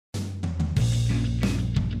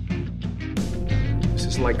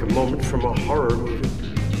is like a moment from a horror movie.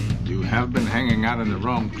 You have been hanging out in the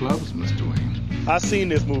wrong clubs, Mr. Wayne. I've seen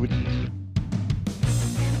this movie.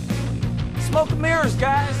 Smoke and mirrors,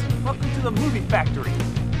 guys. Welcome to the movie factory.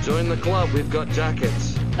 Join the club. We've got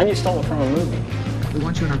jackets. And you stole it from a movie. We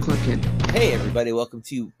want you in our club, kid. Hey, everybody. Welcome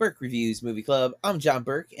to Burke Reviews Movie Club. I'm John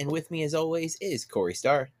Burke, and with me, as always, is Corey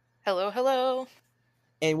Starr. Hello, hello.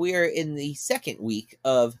 And we are in the second week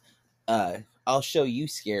of I'll Show You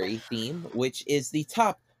Scary theme, which is the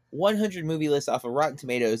top 100 movie list off of Rotten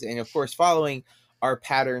Tomatoes. And, of course, following our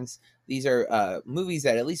patterns, these are movies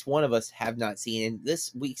that at least one of us have not seen. In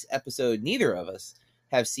this week's episode, neither of us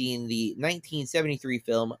have seen the 1973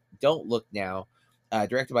 film Don't Look Now,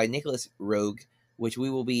 directed by Nicholas Roeg, which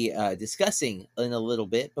we will be discussing in a little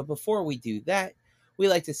bit. But before we do that, we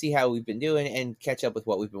like to see how we've been doing and catch up with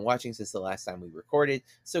what we've been watching since the last time we recorded.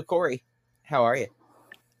 So, Corey, how are you?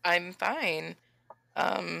 I'm fine.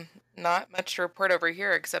 Not much to report over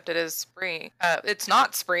here, except it is spring. It's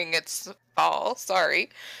not spring, it's fall. Sorry.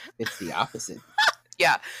 It's the opposite.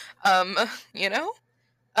 Yeah. I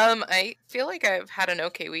feel like I've had an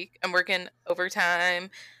okay week. I'm working overtime.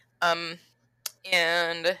 And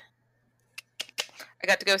I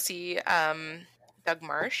got to go see Doug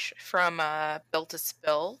Marsh from Built to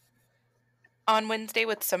Spill on Wednesday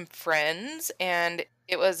with some friends, and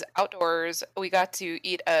it was outdoors. We got to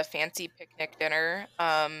eat a fancy picnic dinner.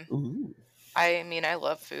 Ooh. I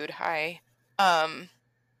love food. Hi.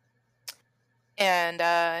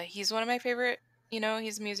 And he's one of my favorite,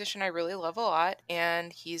 he's a musician I really love a lot,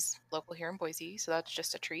 and he's local here in Boise, so that's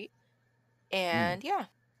just a treat. And yeah.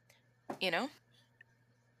 And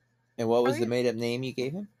what was the made-up name you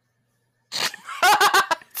gave him?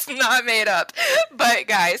 It's not made up. But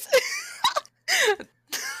guys,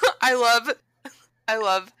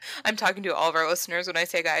 I'm talking to all of our listeners when I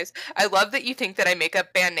say guys. I love that you think that I make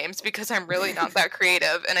up band names because I'm really not that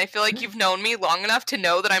creative. And I feel like you've known me long enough to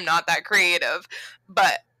know that I'm not that creative.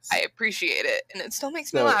 But I appreciate it. And it still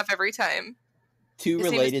makes me laugh every time. Two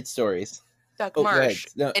His related stories. Doug Marsh.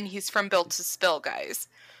 No. And he's from Built to Spill, guys.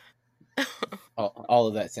 all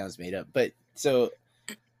of that sounds made up. But so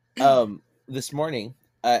this morning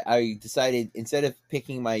I decided, instead of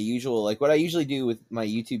picking my usual, like what I usually do with my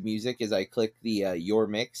YouTube music is I click the Your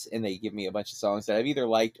Mix, and they give me a bunch of songs that I've either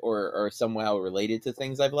liked or are somehow related to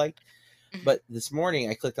things I've liked. But this morning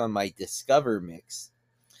I clicked on my Discover Mix.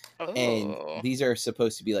 Oh. And these are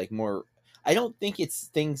supposed to be like more, I don't think it's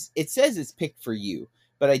things, it says it's picked for you,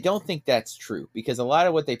 but I don't think that's true, because a lot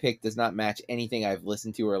of what they pick does not match anything I've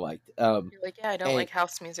listened to or liked. You're like, yeah, I don't like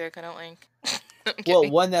house music. I don't like. Well,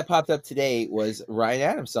 one that popped up today was Ryan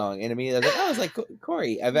Adams' song, and I was like,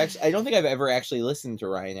 Corey, I don't think I've ever actually listened to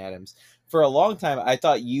Ryan Adams. For a long time, I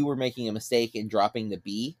thought you were making a mistake in dropping the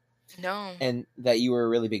B. No. And that you were a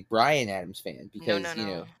really big Bryan Adams fan, because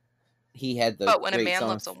no. He had the But When a Man songs.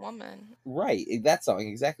 Loves a Woman. Right, that song,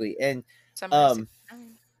 exactly. And he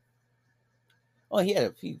had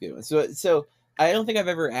a few good ones. So I don't think I've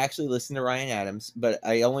ever actually listened to Ryan Adams, but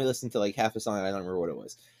I only listened to like half a song, and I don't remember what it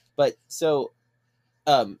was. But so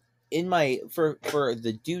in my for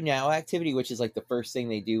the Do Now activity, which is like the first thing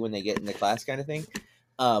they do when they get into class kind of thing,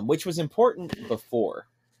 which was important before,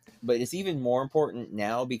 but it's even more important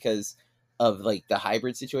now because of like the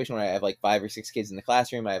hybrid situation where I have like 5 or 6 kids in the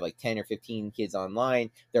classroom. I have like 10 or 15 kids online.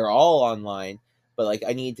 They're all online, but like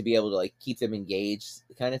I need to be able to like keep them engaged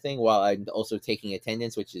kind of thing while I'm also taking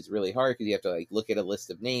attendance, which is really hard because you have to like look at a list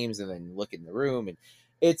of names and then look in the room, and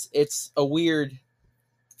it's a weird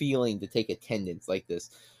feeling to take attendance like this.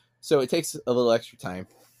 So it takes a little extra time.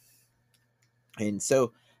 And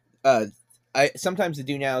so sometimes the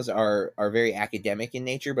do nows are very academic in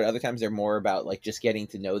nature, but other times they're more about like just getting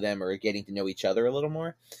to know them or getting to know each other a little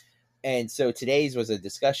more. And so today's was a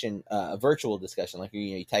discussion, a virtual discussion, like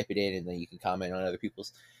you type it in and then you can comment on other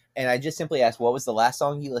people's. And I just simply asked, what was the last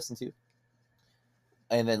song you listened to?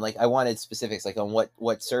 And then like I wanted specifics, like on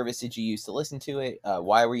what service did you use to listen to it?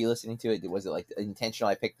 Why were you listening to it? Was it like intentional?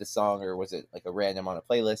 I picked the song, or was it like a random on a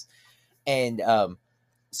playlist? And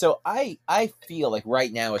so I feel like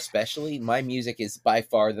right now, especially, my music is by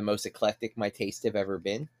far the most eclectic my tastes have ever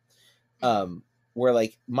been. Where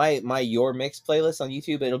like my Your Mix playlist on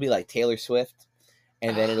YouTube, it'll be like Taylor Swift,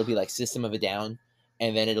 and then it'll be like System of a Down,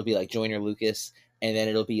 and then it'll be like Joyner Lucas, and then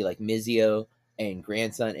it'll be like Mizio and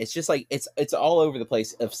Grandson. It's just like it's all over the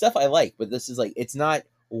place of stuff I like, but this is like, it's not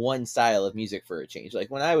one style of music for a change. Like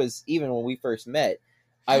when we first met,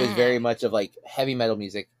 I was very much of like heavy metal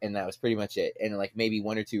music, and that was pretty much it, and like maybe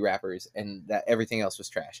 1 or 2 rappers, and that everything else was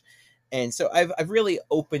trash. And so I've really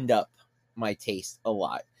opened up my taste a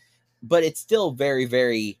lot, but it's still very,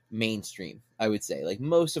 very mainstream, I would say. Like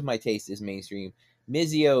most of my taste is mainstream,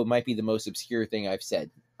 Mizio might be the most obscure thing I've said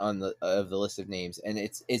on the list of names, and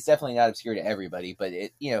it's definitely not obscure to everybody, but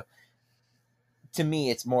it, you know, to me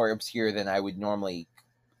it's more obscure than I would normally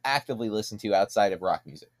actively listen to outside of rock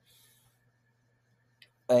music.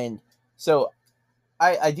 And so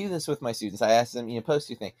I do this with my students. I ask them, you know, post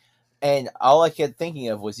your thing, and all I kept thinking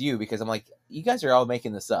of was you, because I'm like, you guys are all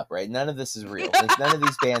making this up, right? None of this is real. Like, none of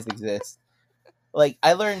these bands exist. Like,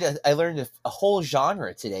 I learned a whole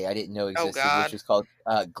genre today I didn't know existed, which is called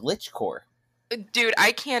glitchcore. Dude,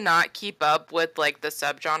 I cannot keep up with like the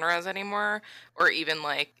subgenres anymore, or even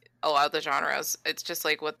like a lot of the genres. It's just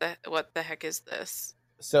like, what the heck is this?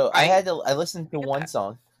 So I listened to one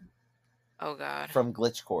song. Oh God. From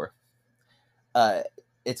glitchcore.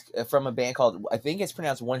 It's from a band called, I think it's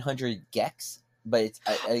pronounced 100 Gex, but it's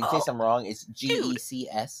in case I'm wrong, it's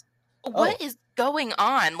GECS. What is going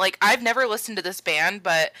on? Like, I've never listened to this band,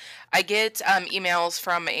 but I get emails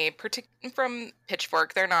from from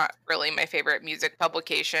Pitchfork. They're not really my favorite music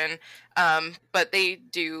publication, but they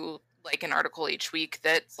do like an article each week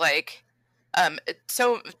that's like,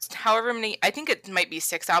 so however many, I think it might be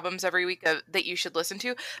 6 albums every week that you should listen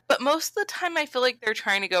to, but most of the time I feel like they're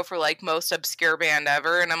trying to go for like most obscure band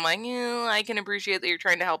ever, and I'm like, I can appreciate that you're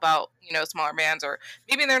trying to help out, you know, smaller bands, or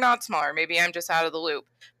maybe they're not smaller, maybe I'm just out of the loop,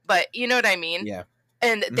 but you know what I mean? Yeah.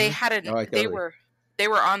 And they had they were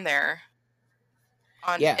on there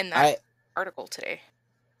in that article today.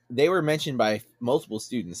 They were mentioned by multiple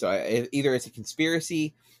students, so either it's a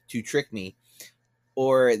conspiracy to trick me,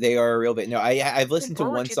 or they are a real band. No, I've listened to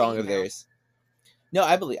one song of theirs. No,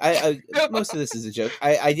 I believe I most of this is a joke.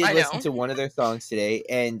 I did listen to one of their songs today,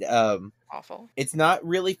 and awful. It's not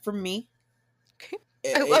really for me.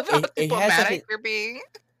 I love how diplomatic you're being.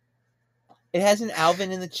 It has an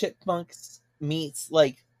Alvin and the Chipmunks meets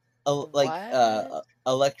electronica.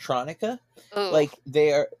 Ooh. Like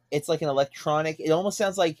it's like an electronic. It almost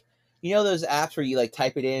sounds like, you know, those apps where you like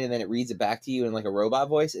type it in and then it reads it back to you in like a robot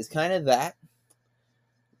voice. It's kind of that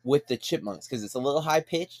with the Chipmunks, because it's a little high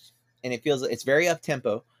pitched and it's very up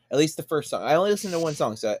tempo. At least the first song. I only listened to one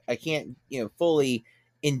song, so I can't, you know, fully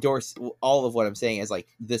endorse all of what I'm saying as like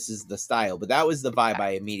this is the style, but that was the vibe I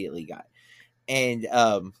immediately got. And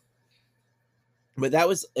but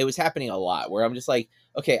it was happening a lot where I'm just like,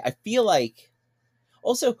 okay, I feel like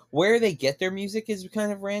also where they get their music is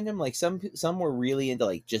kind of random. Like some were really into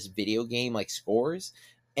like just video game like scores,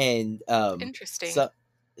 and interesting.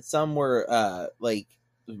 Some were like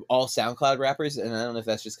all SoundCloud rappers, and I don't know if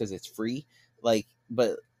that's just because it's free. Like,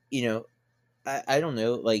 but you know, I don't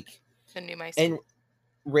know. Like, the new MySpace. And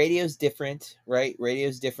radio's different, right?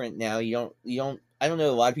 Radio's different now. You don't. I don't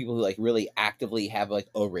know a lot of people who like really actively have like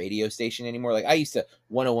a radio station anymore. Like I used to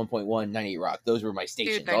 101.1, 98 Rock. Those were my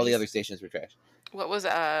stations. Dude, all the other stations were trash. What was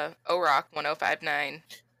O-Rock 105.9?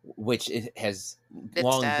 Which it has It's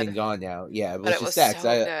long dead. been gone now. Yeah, But which it is was sad. so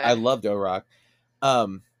 'Cause good. I loved O-Rock.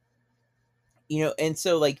 You know, and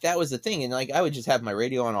so like that was the thing, and like I would just have my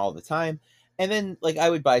radio on all the time, and then like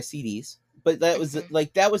I would buy CDs. But that was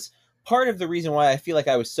like that was part of the reason why I feel like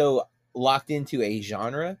I was so locked into a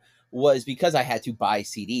genre, was because I had to buy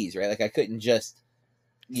CDs, right? Like I couldn't just,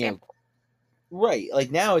 you know, right.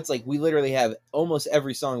 Like now it's like we literally have almost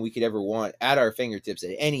every song we could ever want at our fingertips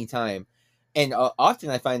at any time. And often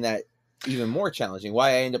I find that even more challenging,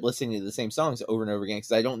 why I end up listening to the same songs over and over again,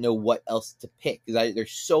 because I don't know what else to pick, because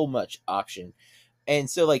there's so much option. And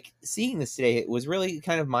so like seeing this today, it was really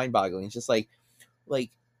kind of mind boggling. It's just like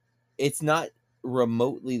it's not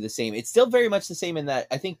remotely the same. It's still very much the same in that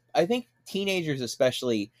I think teenagers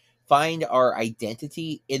especially find our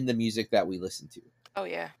identity in the music that we listen to. Oh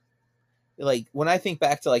yeah. Like when I think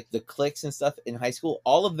back to like the cliques and stuff in high school,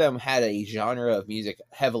 all of them had a genre of music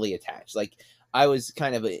heavily attached. Like I was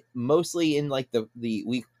kind of mostly in like the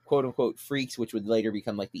we quote unquote freaks, which would later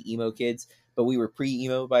become like the emo kids, but we were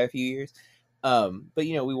pre-emo by a few years. But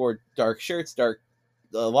you know, we wore dark shirts, a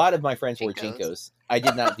lot of my friends wore JNCOs. I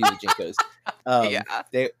did not do the JNCOs. Yeah.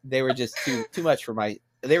 They were just too much for my.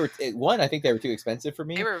 They were I think they were too expensive for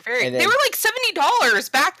me. They were they were like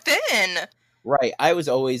 $70 back then. Right. I was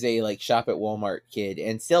always a like shop at Walmart kid,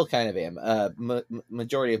 and still kind of am.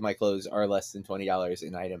 Majority of my clothes are less than $20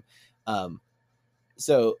 an item.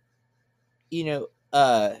 So, you know,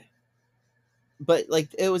 but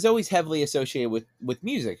like it was always heavily associated with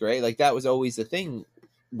music, right? Like that was always the thing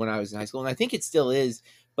when I was in high school, and I think it still is.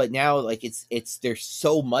 But now, like it's there's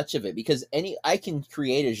so much of it, because I can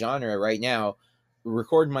create a genre right now,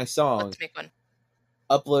 record my song, Let's make one,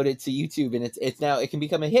 upload it to YouTube, and it's now it can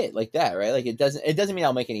become a hit like that, right? Like it doesn't mean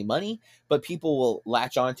I'll make any money, but people will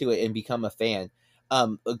latch onto it and become a fan.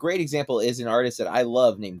 A great example is an artist that I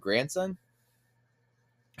love named Grandson,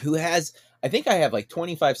 who has, I think I have like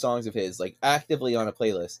 25 songs of his like actively on a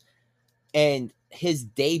playlist, and his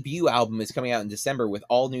debut album is coming out in December with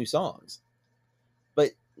all new songs.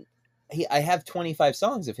 But I have 25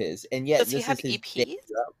 songs of his, and yet Does he this have is his EPs? debut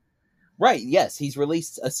album. Right? Yes, he's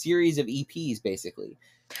released a series of EPs basically,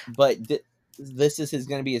 but this is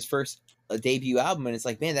going to be his first debut album, and it's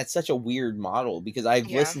like, man, that's such a weird model because I've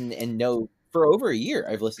Yeah. listened and know for over a year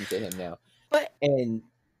I've listened to him now, But and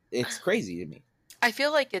it's crazy to me. I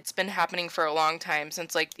feel like it's been happening for a long time,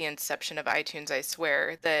 since like the inception of iTunes, I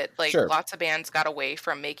swear, that like Sure. lots of bands got away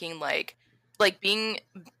from making like being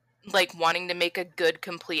like wanting to make a good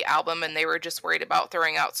complete album, and they were just worried about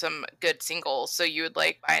throwing out some good singles. So you would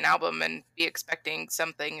like buy an album and be expecting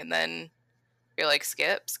something, and then you're like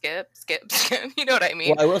skip. You know what I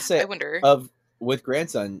mean? Well, I will say, I wonder. with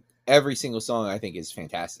Grandson, every single song I think is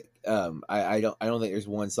fantastic. I don't think there's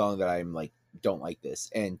one song that I'm like don't like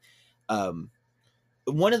this. And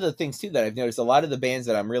one of the things too that I've noticed, a lot of the bands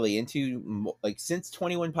that I'm really into, like since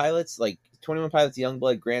 21 Pilots, like 21 Pilots,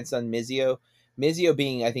 Youngblood, Grandson, Mizio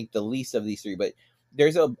being I think the least of these three, but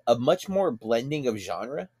there's a much more blending of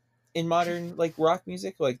genre in modern like rock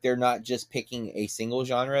music. Like they're not just picking a single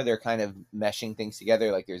genre, they're kind of meshing things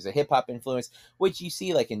together. Like there's a hip-hop influence, which you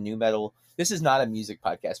see like in nu metal. This is not a music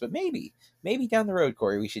podcast, but maybe down the road,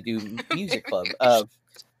 Corey, we should do music club.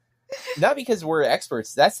 Not because we're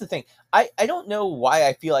experts, that's the thing. I don't know why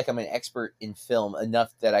I feel like I'm an expert in film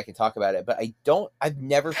enough that I can talk about it, but I've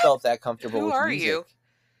never felt that comfortable Who with are music. you?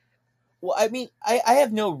 Well, I mean, I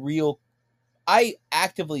have no real, I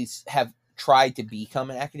actively have tried to become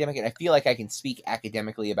an academic, and I feel like I can speak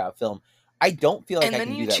academically about film. I don't feel like And I then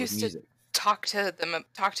can you do that choose with to music. talk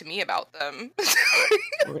to me about them.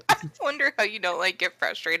 I wonder how you don't like get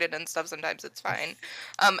frustrated and stuff. Sometimes it's fine.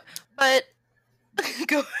 But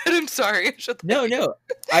go ahead. I'm sorry. I should let you-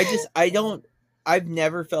 No. I've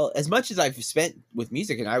never felt as much as I've spent with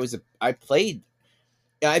music, and I've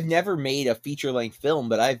never made a feature length film,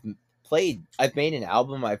 but I've made an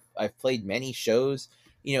album. I've played many shows,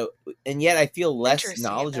 and yet I feel less Interesting, if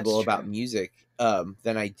knowledgeable that's about true. music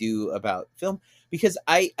than I do about film, because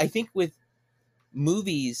I think with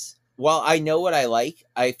movies, while I know what I like,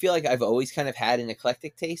 I feel like I've always kind of had an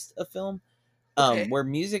eclectic taste of film. Okay. Where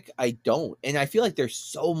music I don't, and I feel like there's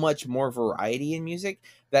so much more variety in music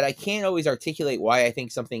that I can't always articulate why I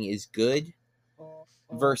think something is good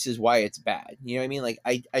versus why it's bad. You know what I mean? Like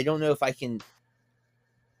I don't know if I can,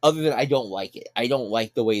 other than I don't like it. I don't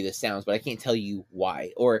like the way this sounds, but I can't tell you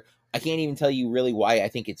why, or I can't even tell you really why I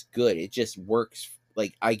think it's good. It just works.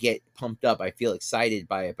 Like I get pumped up, I feel excited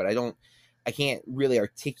by it, but I can't really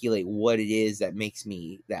articulate what it is that makes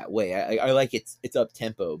me that way. I like it's up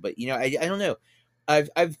tempo, but I don't know.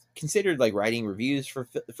 I've considered like writing reviews for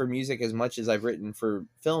music as much as I've written for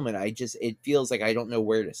film, and it feels like I don't know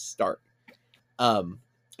where to start. And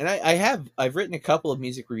I've written a couple of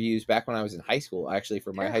music reviews back when I was in high school, actually,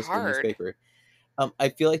 for my They're high school hard. newspaper. I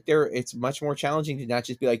feel like it's much more challenging to not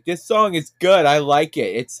just be like, this song is good, I like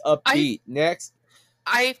it, it's upbeat. Next.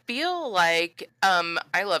 I feel like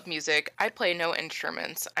I love music. I play no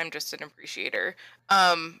instruments. I'm just an appreciator.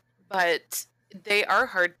 But they are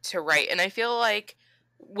hard to write, and I feel like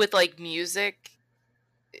with like music,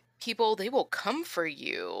 people, they will come for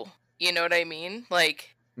you. You know what I mean?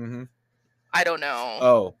 Like, Mm-hmm. I don't know.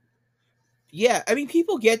 Oh, yeah. I mean,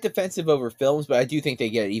 people get defensive over films, but I do think they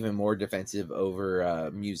get even more defensive over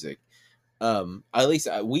music. At least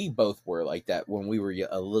we both were like that when we were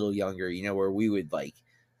a little younger. Where we would like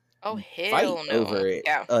Oh fight hell no! over it.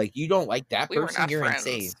 Yeah, Like, you don't like that we were person, not you're friends.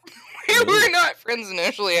 insane. We No. were not friends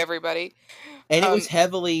initially. Everybody. And it was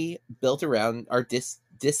heavily built around our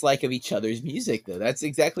dislike of each other's music, though. That's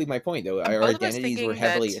exactly my point, though. Our both of us identities were thinking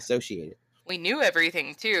heavily that- associated. We knew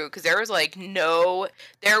everything too, because there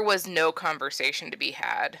was no conversation to be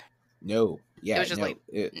had. No, yeah, It was just no, like,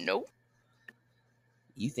 nope.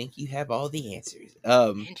 you think you have all the answers.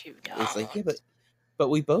 And you don't. It's like, yeah, but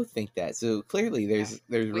we both think that. So clearly, there's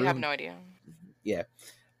we room. have no idea. Yeah.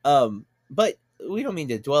 But we don't mean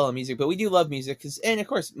to dwell on music, but we do love music, and of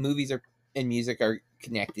course, movies and music are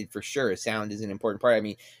connected for sure. Sound is an important part. I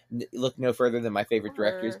mean, look no further than my favorite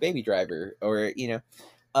director is Sure. Baby Driver, or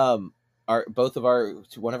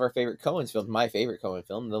one of our favorite Coen's films, my favorite Coen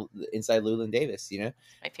film, the Inside Llewyn Davis. My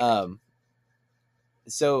favorite.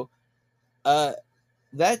 So,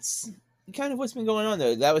 that's kind of what's been going on,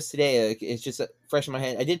 though. That was today. It's just fresh in my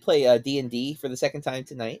head. I did play D&D for the second time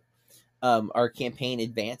tonight. Our campaign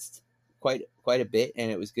advanced quite a bit, and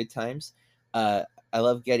it was good times. I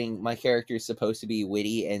love getting my characters supposed to be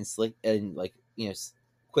witty and slick and like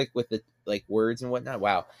quick with the like words and whatnot.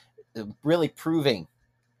 Wow, really proving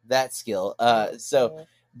that skill. So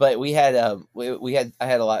but we had I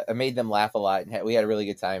had a lot. I made them laugh a lot, and we had a really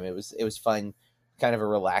good time. It was fun, kind of a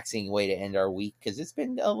relaxing way to end our week because it's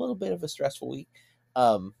been a little bit of a stressful week.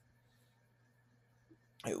 Um,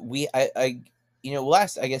 I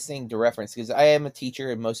last I guess thing to reference, because I am a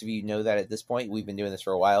teacher and most of you know that at this point. We've been doing this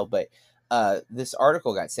for a while, but this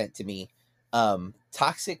article got sent to me,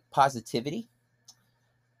 toxic positivity,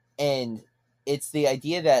 and it's the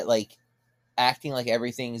idea that like acting like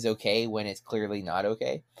everything is okay when it's clearly not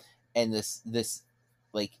okay, and this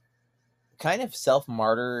like kind of self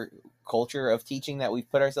martyr culture of teaching that we've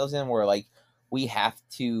put ourselves in, where like we have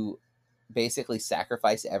to basically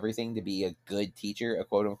sacrifice everything to be a good teacher, a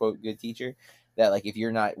quote unquote good teacher. That like if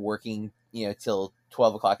you're not working, till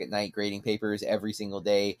 12 o'clock at night grading papers every single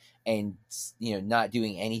day, and not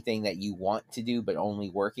doing anything that you want to do but only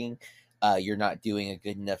working, you're not doing a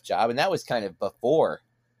good enough job. And that was kind of before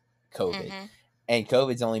COVID. Mm-hmm. And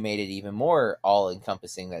COVID's only made it even more all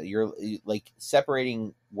encompassing, that you're like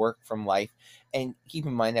separating work from life. And keep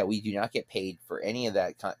in mind that we do not get paid for any of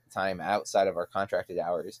that time outside of our contracted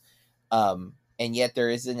hours. And yet there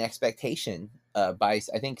is an expectation by,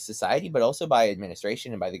 I think, society, but also by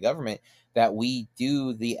administration and by the government, that we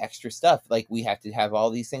do the extra stuff. Like we have to have all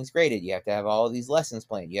these things graded. You have to have all these lessons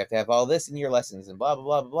planned. You have to have all this in your lessons and blah, blah,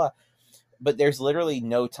 blah, blah, blah. But there's literally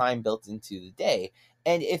no time built into the day.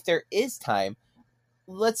 And if there is time,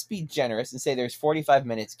 let's be generous and say there's 45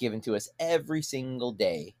 minutes given to us every single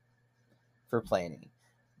day for planning.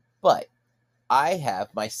 But I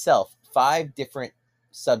have myself 5 different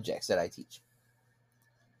subjects that I teach.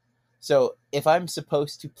 So if I'm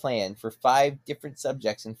supposed to plan for 5 different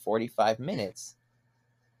subjects in 45 minutes,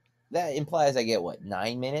 that implies I get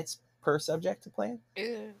 9 minutes per subject to plan?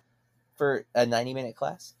 Ew. For a 90-minute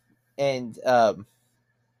class. And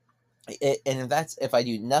that's if I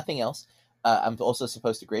do nothing else. I'm also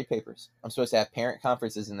supposed to grade papers. I'm supposed to have parent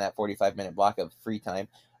conferences in that 45-minute block of free time.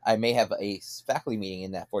 I may have a faculty meeting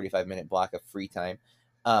in that 45-minute block of free time.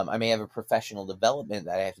 I may have a professional development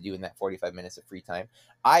that I have to do in that 45 minutes of free time.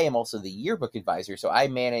 I am also the yearbook advisor, so I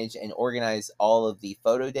manage and organize all of the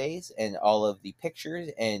photo days and all of the pictures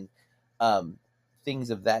and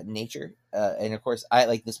things of that nature. And of course, I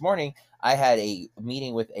like this morning, I had a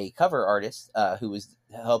meeting with a cover artist who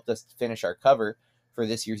helped us finish our cover for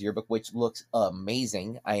this year's yearbook, which looks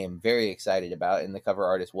amazing. I am very excited about, and the cover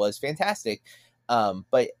artist was fantastic.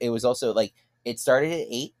 But it was also like, it started at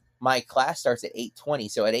 8. My class starts at 8:20.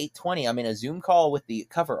 So at 8:20, I'm in a Zoom call with the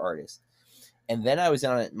cover artist. And then I was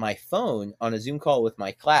on my phone on a Zoom call with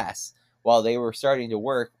my class while they were starting to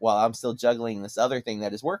work, while I'm still juggling this other thing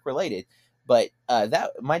that is work related. But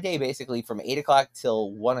that my day basically from 8 o'clock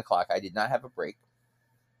till 1 o'clock, I did not have a break.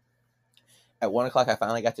 At 1 o'clock, I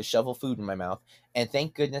finally got to shovel food in my mouth. And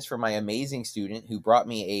thank goodness for my amazing student who brought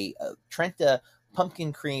me a Trenta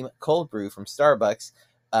pumpkin cream cold brew from Starbucks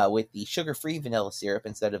with the sugar-free vanilla syrup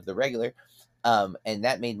instead of the regular. And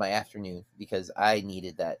that made my afternoon because I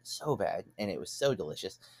needed that so bad. And it was so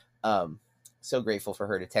delicious. So grateful for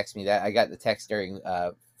her to text me that. I got the text during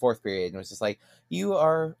 4th period and was just like, "You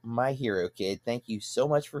are my hero, kid. Thank you so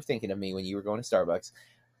much for thinking of me when you were going to Starbucks."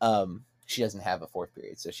 She doesn't have a 4th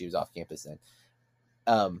period, so she was off campus then.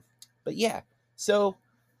 But yeah, so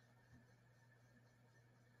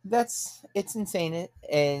it's insane,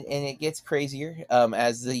 and it gets crazier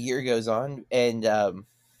as the year goes on. And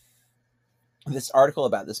this article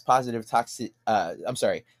about this toxic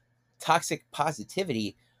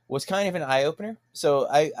positivity was kind of an eye-opener. So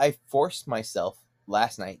I forced myself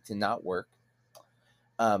last night to not work,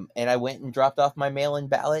 and I went and dropped off my mail-in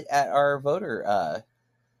ballot at our voter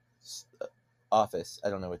office. I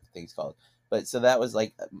don't know what the thing's called, but so that was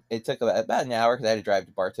like, it took about an hour because I had to drive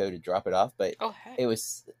to Bartow to drop it off. But it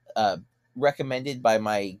was recommended by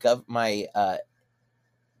my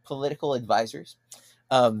political advisors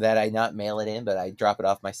that I not mail it in, but I drop it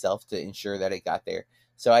off myself to ensure that it got there.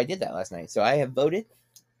 So I did that last night. So I have voted,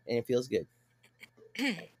 and it feels good.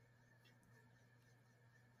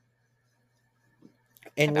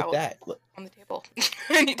 And with that, look, on the table.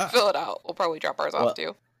 I need to fill it out. We'll probably drop ours off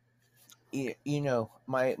too.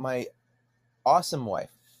 My awesome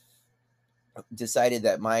wife decided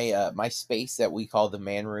that my space that we call the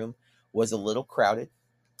man room was a little crowded,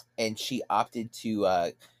 and she opted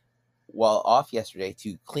to while off yesterday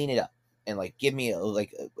to clean it up and like give me a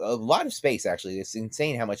lot of space. Actually, it's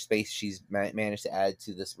insane how much space she's managed to add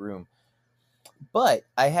to this room. But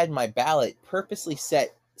I had my ballot purposely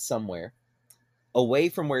set somewhere away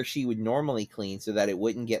from where she would normally clean so that it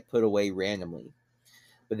wouldn't get put away randomly.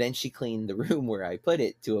 But then she cleaned the room where I put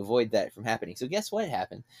it to avoid that from happening. So guess what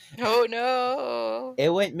happened? Oh no! It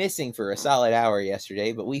went missing for a solid hour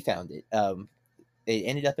yesterday, but we found it. it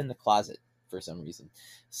ended up in the closet for some reason.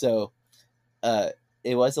 So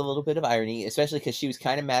it was a little bit of irony, especially because she was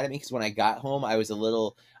kind of mad at me, because when I got home, I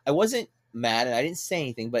wasn't mad and I didn't say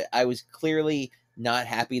anything, but I was clearly not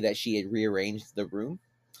happy that she had rearranged the room,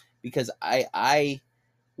 because I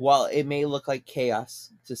while it may look like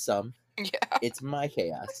chaos to some, Yeah. it's my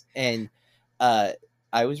chaos. And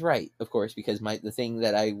I was right, of course, because the thing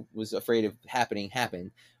that I was afraid of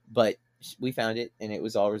happened, but we found it and it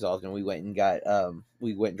was all resolved, and we went and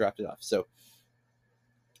dropped it off. So,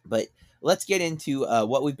 but let's get into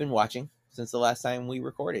what we've been watching since the last time we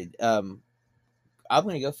recorded. I'm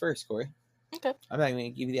going to go first, Corey. Okay. I'm not even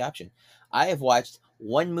going to give you the option. I have watched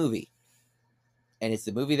one movie, and it's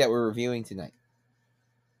the movie that we're reviewing tonight.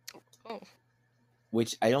 Oh.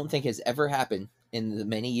 Which I don't think has ever happened in the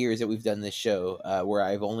many years that we've done this show, where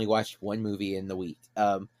I've only watched one movie in the week.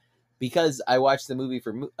 Because I watched the movie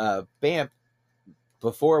for BAMP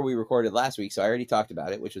before we recorded last week, so I already talked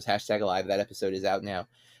about it, which was #Alive. That episode is out now.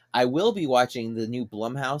 I will be watching the new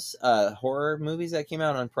Blumhouse horror movies that came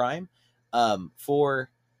out on Prime for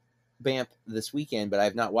BAMP this weekend, but I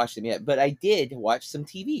have not watched them yet. But I did watch some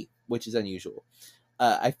TV, which is unusual.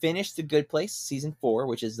 I finished The Good Place season 4,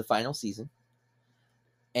 which is the final season,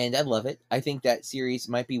 and I love it. I think that series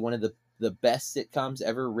might be one of the best sitcoms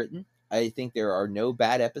ever written. I think there are no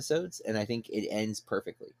bad episodes, and I think it ends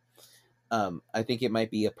perfectly. I think it might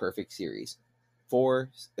be a perfect series.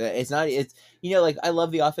 It's like, I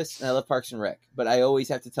love The Office and I love Parks and Rec, but I always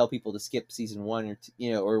have to tell people to skip season 1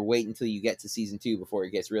 or wait until you get to season 2 before it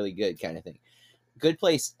gets really good, kind of thing. Good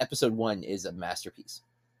Place episode 1 is a masterpiece,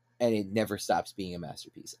 and it never stops being a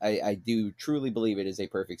masterpiece. I do truly believe it is a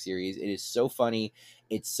perfect series. It is so funny,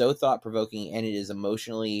 it's so thought-provoking, and it is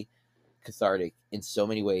emotionally cathartic in so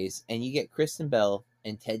many ways. And you get Kristen Bell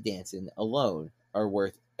and Ted Danson alone are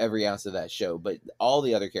worth every ounce of that show, but all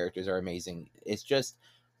the other characters are amazing. It's just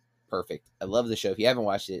perfect. I love the show. If you haven't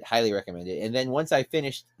watched it, highly recommend it. And then once I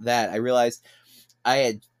finished that, I realized I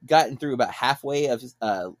had gotten through about halfway of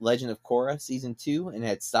Legend of Korra season 2 and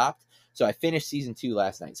had stopped. So I finished season 2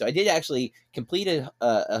 last night. So I did actually complete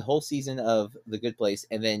a whole season of The Good Place,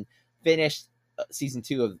 and then finished season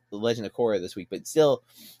 2 of The Legend of Korra this week. But still,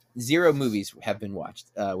 0 movies have been watched,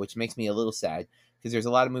 which makes me a little sad, because there's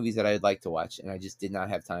a lot of movies that I'd like to watch, and I just did not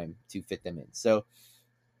have time to fit them in. So,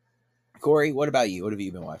 Corey, what about you? What have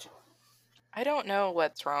you been watching? I don't know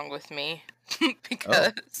what's wrong with me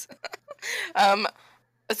because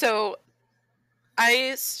so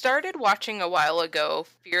I started watching a while ago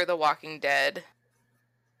Fear the Walking Dead.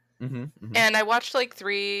 And I watched like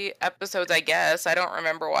 3 episodes, I guess. I don't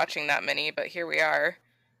remember watching that many, but here we are.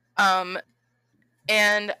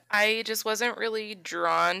 And I just wasn't really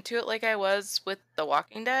drawn to it like I was with The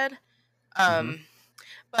Walking Dead.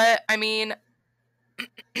 But I mean,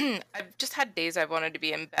 I've just had days I've wanted to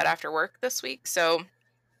be in bed after work this week, so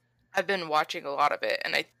I've been watching a lot of it,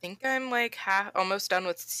 and I think I'm like almost done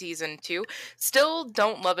with season 2. Still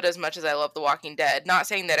don't love it as much as I love The Walking Dead. Not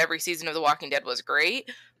saying that every season of The Walking Dead was great,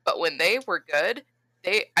 but when they were good,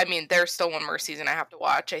 there's still one more season I have to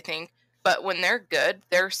watch, I think. But when they're good,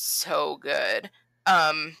 they're so good.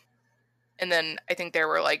 And then I think there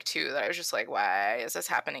were like 2 that I was just like, why is this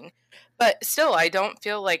happening? But still, I don't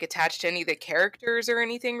feel like attached to any of the characters or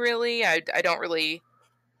anything, really. I don't really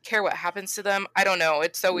care what happens to them. I don't know.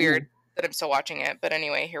 It's so weird that I'm still watching it. But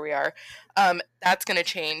anyway, here we are. That's going to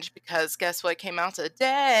change, because guess what came out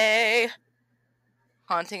today?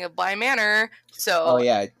 Haunting of Bly Manor. So, oh,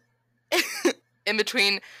 yeah. In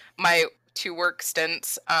between my 2 work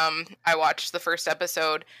stints, I watched the first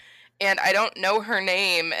episode. And I don't know her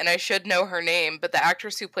name, and I should know her name, but the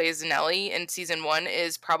actress who plays Nellie in season 1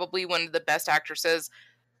 is probably one of the best actresses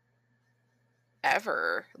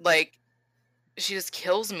ever. Like, she just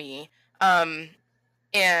kills me. And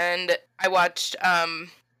I watched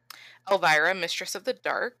Elvira, Mistress of the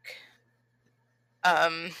Dark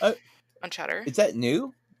on Shudder. Is that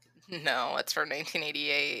new? No, it's from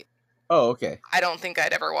 1988. Oh, okay. I don't think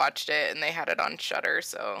I'd ever watched it, and they had it on Shudder,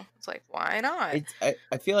 so it's like, why not?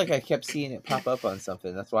 I feel like I kept seeing it pop up on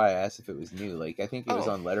something. That's why I asked if it was new. Like, I think it was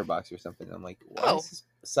on Letterboxd or something. I'm like, why is this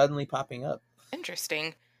suddenly popping up?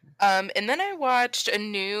 Interesting. And then I watched a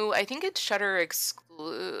new, I think it's Shudder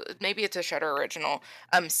maybe it's a Shudder original,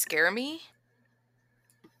 Scare Me.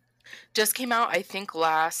 Just came out, I think,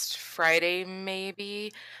 last Friday,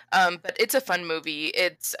 maybe. But it's a fun movie.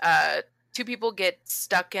 It's 2 people get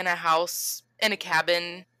stuck in a house, in a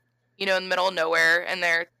cabin, in the middle of nowhere, and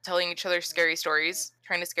they're telling each other scary stories,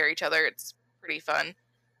 trying to scare each other. It's pretty fun.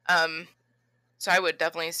 So I would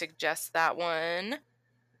definitely suggest that one.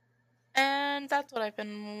 And that's what I've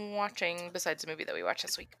been watching besides the movie that we watched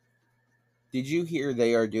this week. Did you hear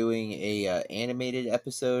they are doing a animated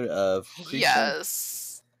episode of Creepshow?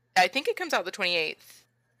 Yes. I think it comes out the 28th.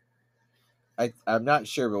 I'm not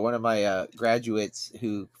sure, but one of my graduates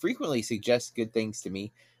who frequently suggests good things to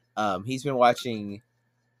me, he's been watching.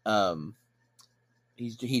 Um,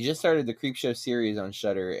 he just started the Creepshow series on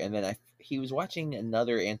Shudder, and then he was watching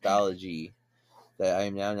another anthology that I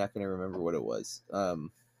am now not going to remember what it was.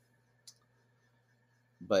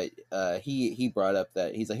 But he brought up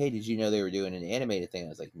that he's like, hey, did you know they were doing an animated thing? I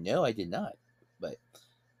was like, no, I did not, but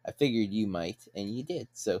I figured you might, and you did.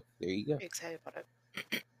 So there you go. Very excited about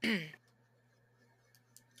it.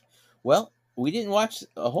 Well, we didn't watch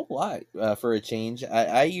a whole lot for a change.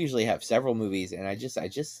 I usually have several movies, and I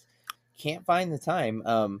just can't find the time.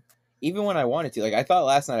 Even when I wanted to, like I thought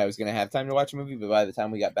last night I was going to have time to watch a movie, but by the time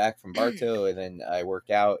we got back from Bartow and then I worked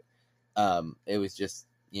out, it was just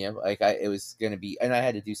like it was going to be, and I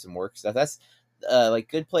had to do some work stuff. That's like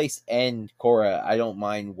Good Place and Cora. I don't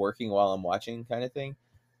mind working while I'm watching, kind of thing.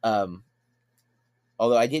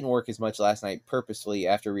 Although I didn't work as much last night purposefully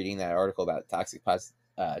after reading that article about toxic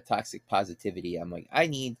positivity. I'm like, I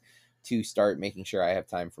need to start making sure I have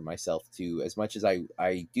time for myself too, as much as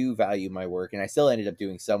I do value my work, and I still ended up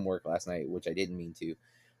doing some work last night, which I didn't mean to.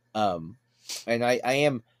 And I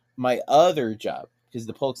am my other job, because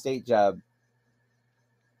the Polk State job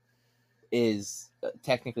is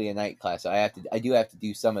technically a night class, so I do have to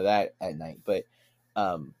do some of that at night. But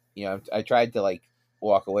I tried to like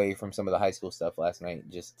walk away from some of the high school stuff last night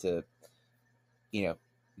just to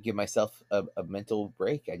give myself a mental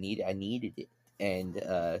break. I needed it, and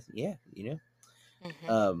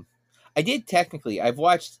Mhm. I did technically. I've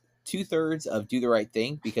watched 2/3 of Do the Right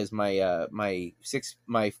Thing because my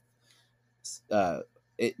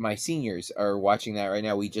seniors are watching that right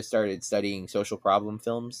now. We just started studying social problem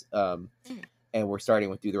films, Mm. and we're starting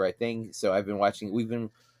with Do the Right Thing. So I've been watching.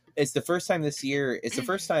 It's the first time this year. It's the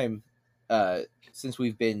first time since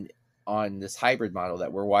we've been on this hybrid model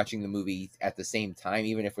that we're watching the movie at the same time,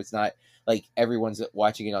 even if it's not like everyone's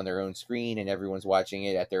watching it on their own screen and everyone's watching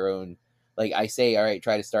it at their own. Like I say, all right,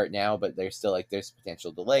 try to start now, but there's still like there's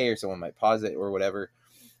potential delay or someone might pause it or whatever.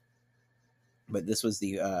 But this was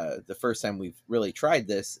the first time we've really tried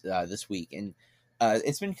this this week, and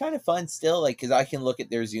it's been kind of fun still, like because I can look at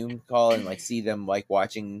their Zoom call and like see them like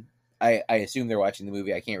watching. I assume they're watching the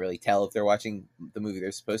movie. I can't really tell if they're watching the movie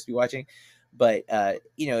they're supposed to be watching, but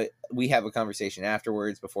we have a conversation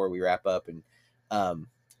afterwards before we wrap up, and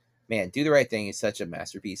man, Do the Right Thing is such a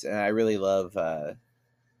masterpiece, and I really love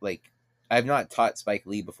like I've not taught Spike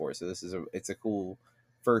Lee before, so it's a cool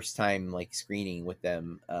first time like screening with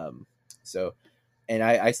them. So, and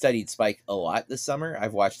I studied Spike a lot this summer.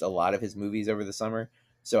 I've watched a lot of his movies over the summer,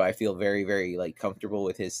 so I feel very, very like comfortable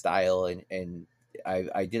with his style, and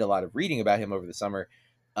I did a lot of reading about him over the summer.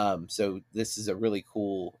 So this is a really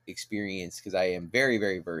cool experience because I am very,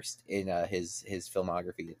 very versed in his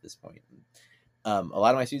filmography at this point. A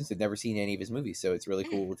lot of my students have never seen any of his movies, so it's really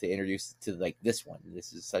cool to introduce to like this one.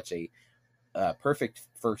 This is such a perfect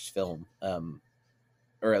first film,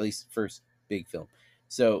 or at least first big film.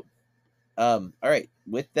 So all right,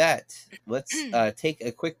 with that, let's take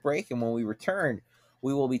a quick break, and when we return,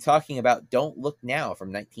 we will be talking about Don't Look Now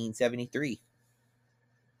from 1973.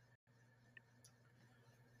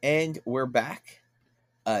 And we're back.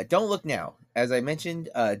 Don't Look Now, as I mentioned,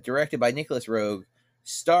 directed by Nicholas Roeg,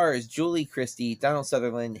 stars Julie Christie, Donald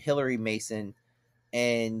Sutherland, Hilary Mason,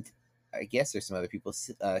 and I guess there's some other people.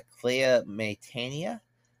 Clea Maitania,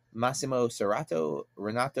 Massimo Serrato,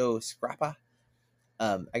 Renato Scrappa.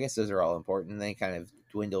 I guess those are all important. They kind of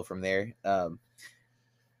dwindle from there.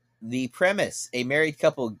 The premise: a married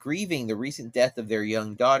couple grieving the recent death of their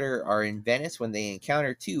young daughter are in Venice when they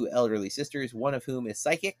encounter two elderly sisters, one of whom is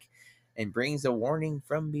psychic and brings a warning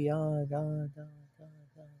from beyond.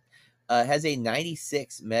 Has a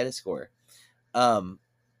 96 Metascore,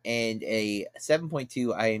 and a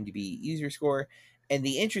 7.2 IMDb user score. And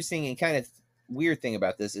the interesting and kind of weird thing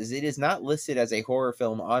about this is it is not listed as a horror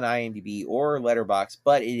film on IMDb or Letterboxd,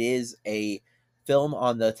 but it is a film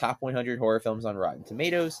on the top 100 horror films on Rotten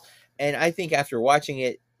Tomatoes. And I think after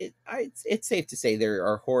watching it's safe to say there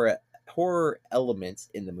are horror elements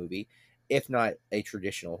in the movie, if not a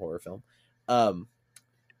traditional horror film.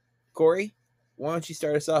 Corey, why don't you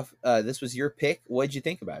start us off? This was your pick. What did you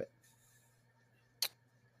think about it?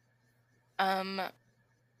 I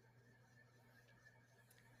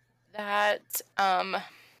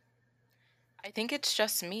think it's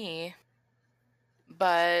just me,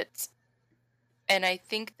 and I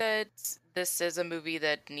think that this is a movie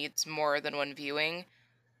that needs more than one viewing,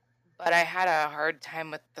 but I had a hard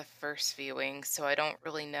time with the first viewing, so I don't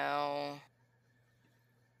really know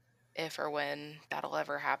if or when that'll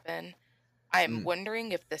ever happen. I'm Mm.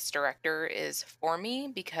 wondering if this director is for me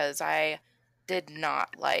because I did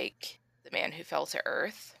not like The Man Who Fell to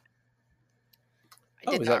Earth. I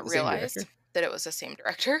Oh, did is that not the same realize director? that it was the same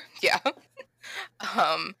director. Yeah.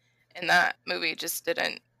 um, and that movie just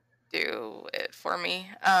didn't do it for me.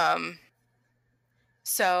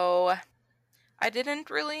 So I didn't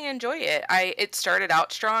really enjoy it. It started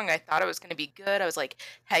out strong. I thought it was going to be good. I was like,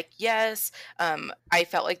 heck yes. I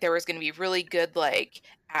felt like there was going to be really good like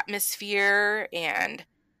atmosphere, and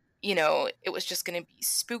it was just going to be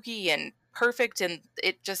spooky and perfect, and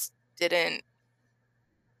it just didn't.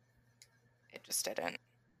 It just didn't.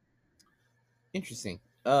 Interesting.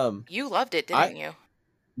 You loved it, I didn't you?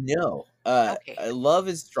 No. Okay. Love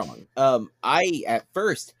is strong. I at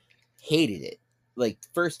first hated it. Like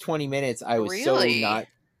first 20 minutes, I was so Really? not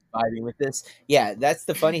vibing with this. Yeah, that's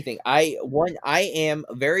the funny thing. I am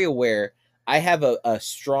very aware. I have a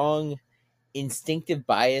strong instinctive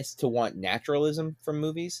bias to want naturalism from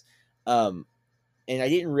movies. Um, and I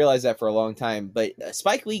didn't realize that for a long time. But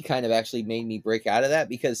Spike Lee kind of actually made me break out of that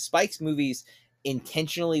because Spike's movies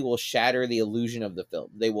intentionally will shatter the illusion of the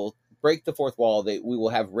film. They will break the fourth wall. We will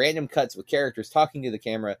have random cuts with characters talking to the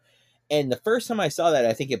camera. And the first time I saw that,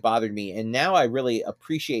 I think it bothered me. And now I really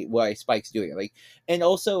appreciate why Spike's doing it. Like, and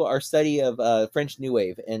also our study of French New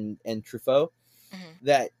Wave and Truffaut, Mhm.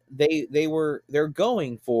 that they're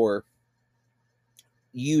going for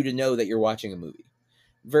you to know that you're watching a movie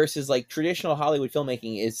versus like traditional Hollywood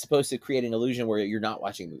filmmaking is supposed to create an illusion where you're not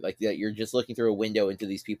watching a movie, like that you're just looking through a window into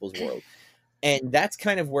these people's world. And that's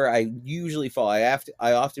kind of where I usually fall. I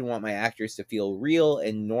often want my actors to feel real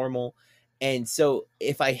and normal. And so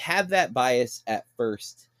if I have that bias at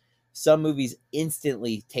first, some movies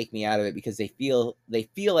instantly take me out of it because they feel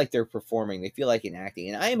like they're performing, they feel like an acting.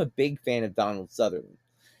 And I am a big fan of Donald Sutherland.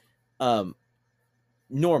 Um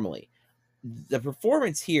Normally, the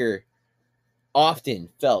performance here often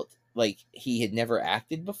felt like he had never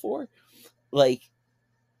acted before. Like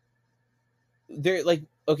there like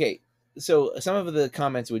okay, so some of the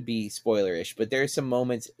comments would be spoilerish, but there's some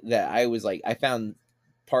moments that I was like I found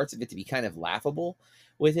parts of it to be kind of laughable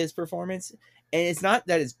with his performance. And it's not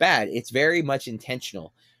that it's bad, it's very much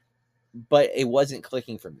intentional, but it wasn't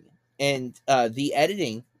clicking for me. And the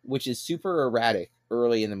editing, which is super erratic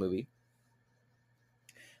early in the movie,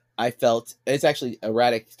 I felt it's actually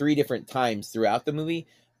erratic three different times throughout the movie,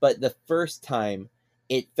 but the first time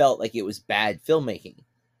it felt like it was bad filmmaking,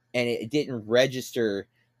 and it didn't register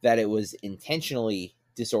that it was intentionally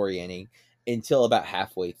disorienting until about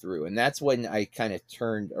halfway through, and that's when I kind of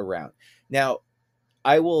turned around. Now,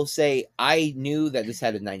 I will say I knew that this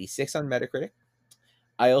had a 96 on Metacritic.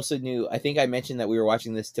 I also knew, I think I mentioned that we were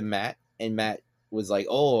watching this to Matt, and Matt was like,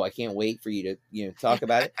 "Oh, I can't wait for you to talk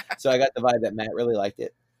about it." So I got the vibe that Matt really liked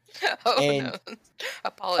it. Oh no. And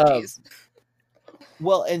um, Apologies.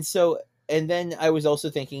 well, and then I was also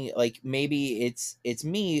thinking like maybe it's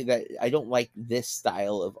me that I don't like this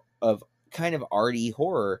style of kind of arty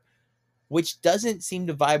horror, which doesn't seem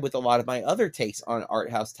to vibe with a lot of my other takes on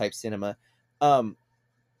art house type cinema. Um,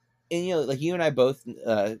 and like you and I both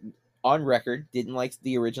on record didn't like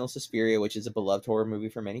the original Suspiria, which is a beloved horror movie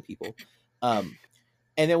for many people.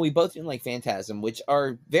 And then we both didn't like Phantasm, which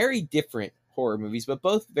are very different horror movies, but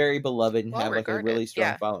both very beloved and Well have like a regarded. really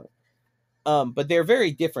strong Yeah. following. But they're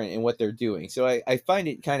very different in what they're doing. So I find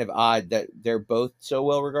it kind of odd that they're both so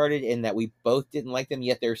well regarded and that we both didn't like them,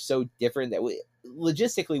 yet they're so different that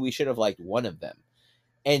logistically we should have liked one of them.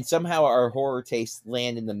 And somehow our horror tastes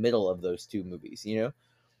land in the middle of those two movies,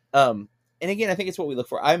 and again, I think it's what we look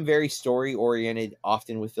for. I'm very story oriented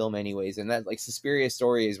often with film anyways, and that like Suspiria's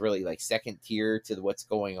story is really like second tier to what's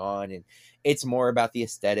going on, and it's more about the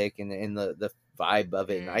aesthetic and the vibe of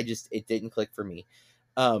it, and it didn't click for me.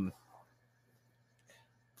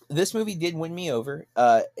 This movie did win me over,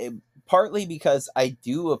 partly because I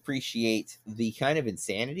do appreciate the kind of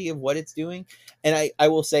insanity of what it's doing, and I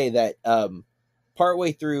will say that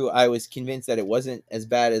partway through I was convinced that it wasn't as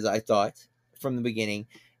bad as I thought from the beginning,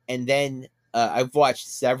 and then I've watched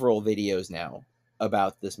several videos now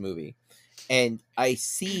about this movie, and I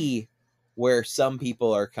see where some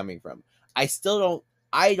people are coming from.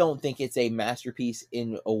 I don't think it's a masterpiece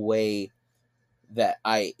in a way that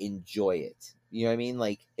I enjoy it. You know what I mean?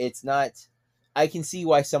 Like it's not. I can see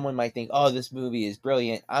why someone might think, "Oh, this movie is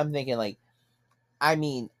brilliant." I'm thinking like, I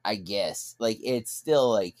mean, I guess like it's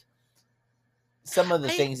still like some of the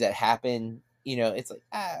I things that happen. It's like,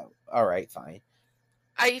 all right, fine.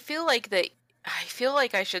 I feel like that I feel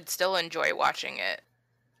like I should still enjoy watching it.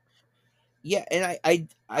 Yeah, and I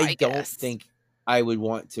I don't guess. think I would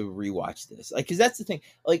want to rewatch this. Like, because that's the thing.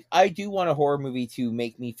 Like, I do want a horror movie to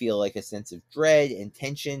make me feel like a sense of dread and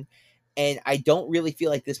tension, and I don't really feel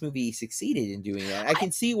like this movie succeeded in doing that. I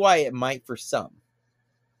can see why it might for some,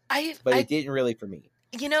 but it didn't really for me.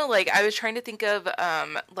 You know, like, I was trying to think of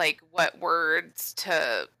like what words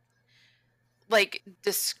to like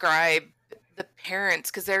describe the parents,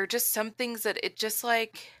 because there are just some things that it just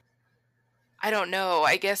like, I don't know.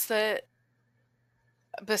 I guess that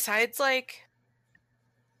besides like,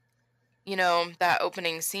 you know, that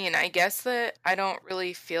opening scene, I guess that I don't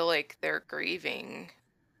really feel like they're grieving.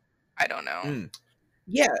 I don't know.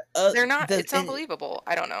 Yeah, They're not. It's not believable.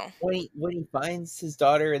 I don't know. When he finds his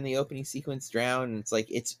daughter in the opening sequence drowned, it's like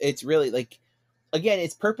it's really like, again,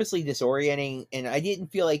 it's purposely disorienting, and I didn't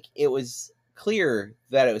feel like it was clear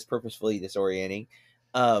that it was purposefully disorienting.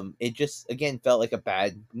 It just again felt like a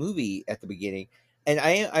bad movie at the beginning, and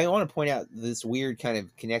I want to point out this weird kind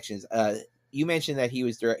of connections. You mentioned that he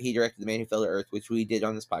directed The Man Who Fell to Earth, which we did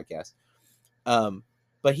on this podcast.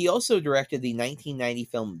 But he also directed the 1990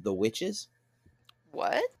 film The Witches.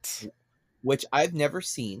 What? Which I've never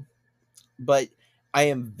seen, but I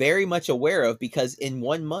am very much aware of, because in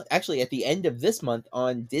 1 month, actually at the end of this month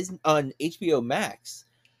on HBO Max,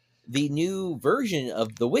 the new version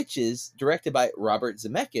of The Witches, directed by Robert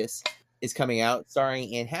Zemeckis, is coming out,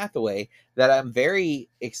 starring Anne Hathaway, that I'm very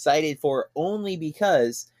excited for, only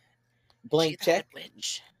because Blank Check,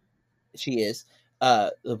 witch. she is.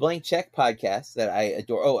 The Blank Check podcast that I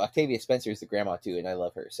adore. Oh, Octavia Spencer is the grandma too, and I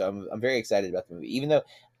love her. So I'm very excited about the movie, even though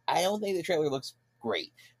I don't think the trailer looks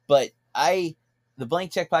great. But the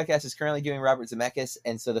Blank Check podcast is currently doing Robert Zemeckis,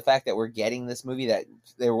 and so the fact that we're getting this movie, that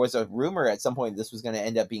there was a rumor at some point this was going to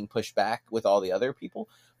end up being pushed back with all the other people,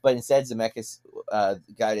 but instead Zemeckis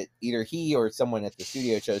got it. Either he or someone at the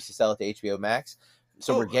studio chose to sell it to HBO Max,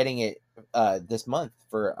 so we're getting it this month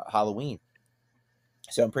for Halloween.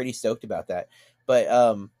 So I'm pretty stoked about that.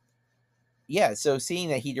 But yeah, so seeing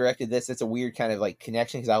that he directed this, that's a weird kind of like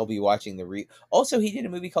connection, because I will be watching Also, he did a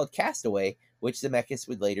movie called Castaway, which Zemeckis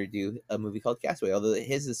would later do a movie called Castaway, although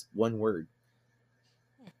his is one word,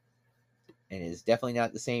 and it is definitely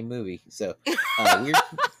not the same movie. So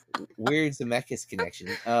weird Zemeckis connection.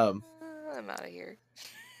 I'm out of here.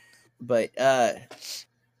 But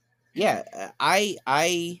yeah,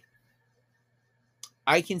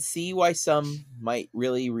 I can see why some might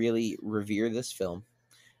really, really revere this film.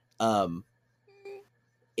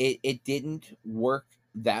 It didn't work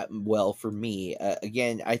that well for me.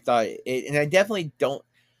 Again, I thought it, and I definitely don't.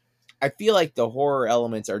 I feel like the horror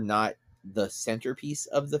elements are not the centerpiece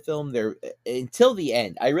of the film. They're until the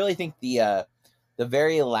end. I really think the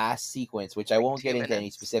very last sequence, which I won't get into any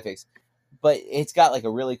specifics, but it's got like a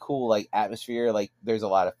really cool like atmosphere. Like there's a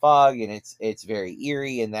lot of fog, and it's very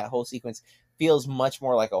eerie, and that whole sequence feels much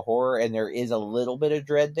more like a horror, and there is a little bit of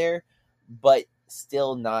dread there, but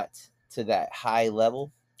still not to that high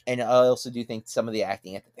level. And I also do think some of the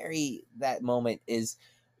acting at that moment is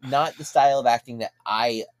not the style of acting that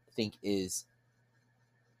I think is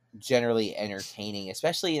generally entertaining,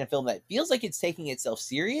 especially in a film that feels like it's taking itself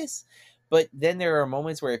serious, but then there are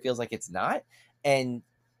moments where it feels like it's not, and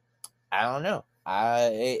I don't know.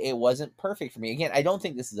 It wasn't perfect for me. Again, I don't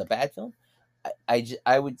think this is a bad film. I'm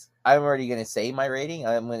already gonna say my rating.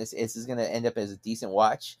 This is gonna end up as a decent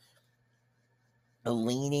watch,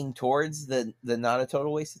 leaning towards the not a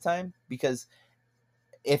total waste of time, because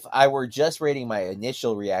if I were just rating my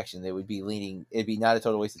initial reaction, it'd be not a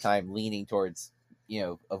total waste of time, leaning towards,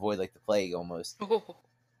 Avoid Like the Plague almost.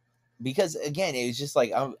 Because again, it was just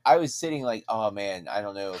like I was sitting like, oh man, I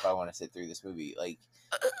don't know if I want to sit through this movie. Like,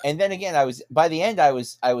 and then again, by the end I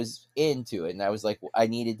was into it, and I was like, I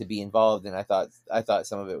needed to be involved, and I thought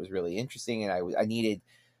some of it was really interesting, and I needed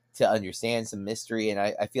to understand some mystery, and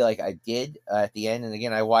I feel like I did at the end. And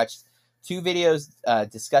again, I watched 2 videos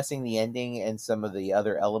discussing the ending and some of the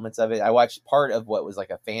other elements of it. I watched part of what was like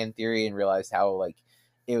a fan theory and realized how like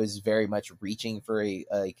it was very much reaching for a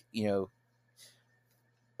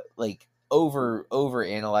like over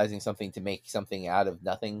analyzing something to make something out of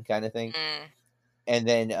nothing kind of thing. And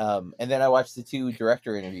then I watched the 2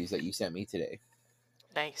 director interviews that you sent me today.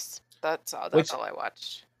 Nice. That's all I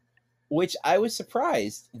watched. Which I was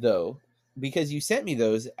surprised though, because you sent me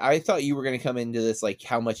those. I thought you were going to come into this like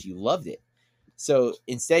how much you loved it. So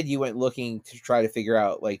instead, you went looking to try to figure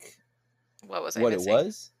out like what it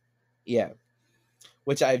was. Yeah,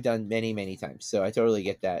 which I've done many, many times. So I totally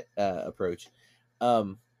get that approach.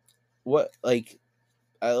 What like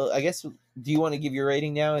I guess, do you want to give your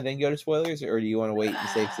rating now and then go to spoilers, or do you want to wait and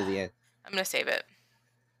save to the end? I'm gonna save it.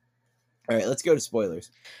 All right, let's go to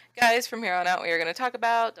spoilers. Guys, from here on out, we are going to talk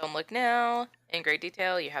about Don't Look Now in great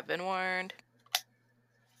detail. You have been warned.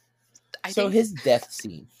 I So think. his death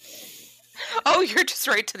scene. Oh, you're just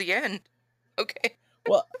right to the end. Okay.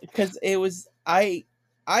 Well, because it was I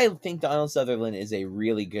think Donald Sutherland is a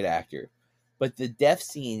really good actor, but the death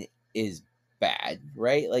scene is bad,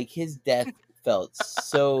 right? Like his death felt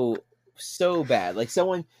so bad. Like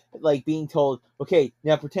someone like being told, "Okay,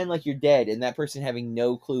 now pretend like you're dead," and that person having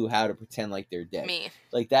no clue how to pretend like they're dead. Me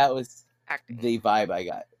Like that was acting. the vibe I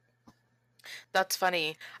got. That's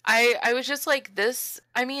funny. I was just like this.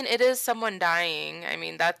 I mean, it is someone dying. I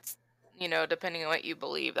mean, that's depending on what you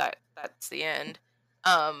believe, that's the end.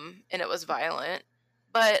 And it was violent,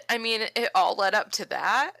 but I mean, it all led up to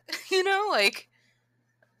that. Like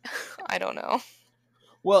I don't know.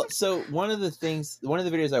 Well, so one of the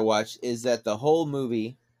videos I watched is that the whole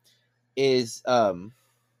movie is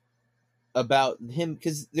about him,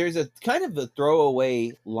 because there's a kind of a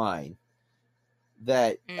throwaway line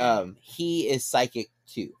that he is psychic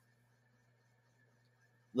too.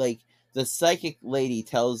 Like the psychic lady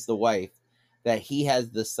tells the wife that he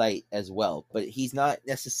has the sight as well, but he's not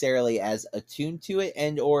necessarily as attuned to it,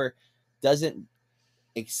 and or doesn't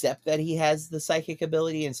accept that he has the psychic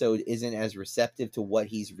ability, and so isn't as receptive to what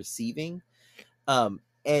he's receiving. And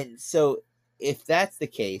so if that's the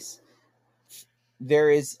case,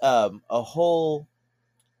 there is a whole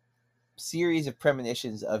series of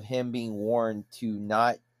premonitions of him being warned to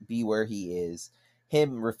not be where he is,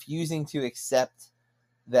 him refusing to accept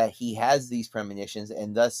that he has these premonitions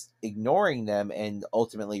and thus ignoring them, and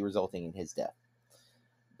ultimately resulting in his death.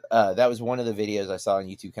 That was one of the videos I saw on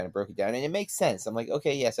YouTube, kind of broke it down, and it makes sense. I'm like,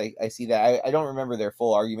 okay, yes, I see that. I don't remember their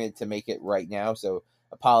full argument to make it right now, so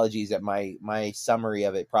apologies that my summary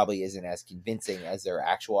of it probably isn't as convincing as their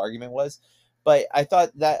actual argument was. But I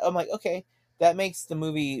thought that, I'm like, okay, that makes the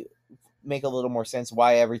movie make a little more sense,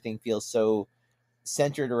 why everything feels so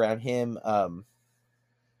centered around him.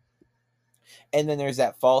 And then there's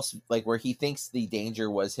that false, like, where he thinks the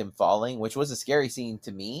danger was him falling, which was a scary scene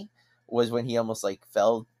to me, was when he almost like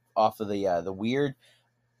fell off of the weird,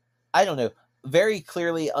 I don't know, very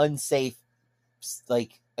clearly unsafe,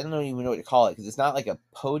 like, I don't even know what to call it, because it's not like a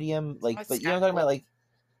podium, like, but you know what I'm talking about, like,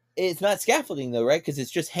 it's not scaffolding though, right? Because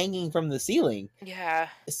it's just hanging from the ceiling. Yeah.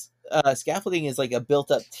 Scaffolding is like a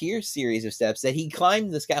built-up tier series of steps that he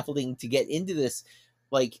climbed the scaffolding to get into this,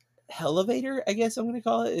 like, elevator, I guess I'm going to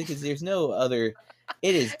call it, because there's no other.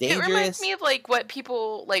 It is dangerous. It reminds me of like what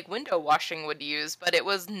people like window washing would use, but it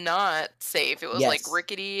was not safe. It was like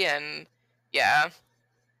rickety and yeah.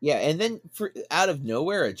 Yeah, and then out of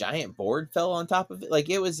nowhere, a giant board fell on top of it. Like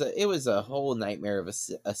it was a whole nightmare of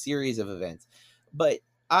a series of events. But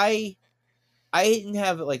I didn't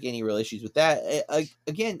have like any real issues with that.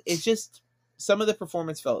 Again, it's just some of the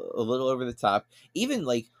performance felt a little over the top. Even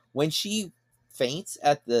like when she faints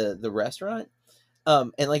at the restaurant,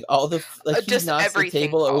 and like all the like he knocks the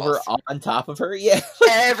table over on top of her. Yeah,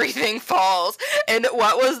 everything falls. And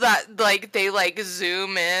what was that? Like they like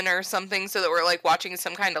zoom in or something so that we're like watching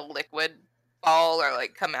some kind of liquid fall or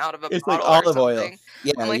like come out of a bottle. It's like olive oil.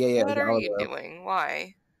 Yeah, I'm like, yeah. What are you doing?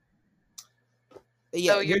 Why?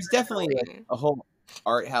 Yeah, so there's definitely like a whole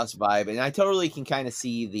art house vibe, and I totally can kind of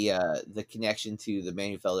see the connection to the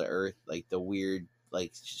Man Who Fell to Earth, like the weird,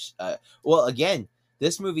 like, well, again,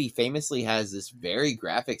 this movie famously has this very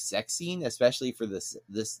graphic sex scene, especially for this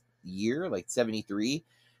year, like 73,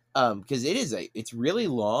 because it's really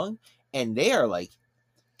long, and they are like,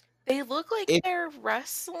 they look like they're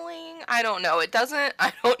wrestling. I don't know. It doesn't.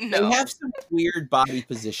 I don't know. They have some weird body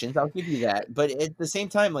positions. I'll give you that. But at the same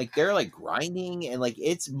time, like they're like grinding, and like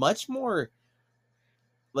it's much more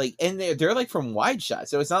like, and they're like from wide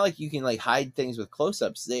shots, so it's not like you can like hide things with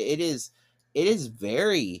close-ups. It is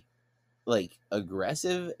very like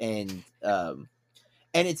aggressive, and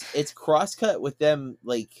it's cross-cut with them,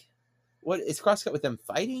 like, what, it's cross-cut with them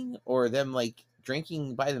fighting or them like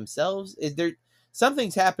drinking by themselves. Is there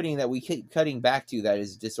something's happening that we keep cutting back to that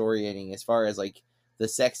is disorienting as far as like the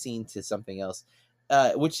sex scene to something else,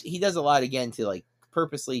 which he does a lot, again, to like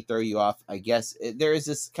purposely throw you off, I guess. There is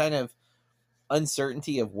this kind of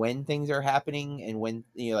uncertainty of when things are happening, and when,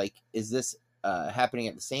 like, is this happening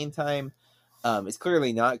at the same time? It's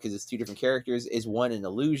clearly not, because it's two different characters. Is one an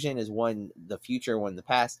illusion? Is one the future, one the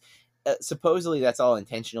past? Supposedly that's all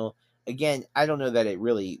intentional. Again, I don't know that it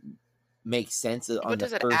really makes sense on the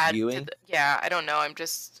first viewing. Yeah, I don't know. I'm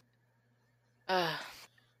just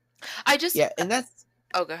yeah, and that's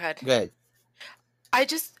go ahead. I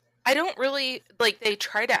don't really, like, they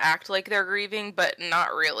try to act like they're grieving, but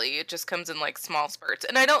not really. It just comes in like small spurts,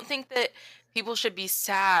 and I don't think that people should be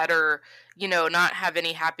sad or not have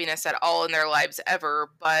any happiness at all in their lives ever,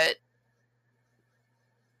 but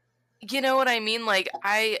You know what I mean? Like,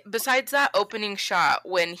 besides that opening shot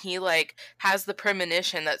when he, like, has the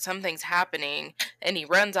premonition that something's happening and he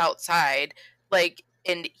runs outside, like,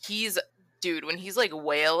 and dude, when he's, like,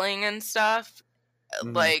 wailing and stuff,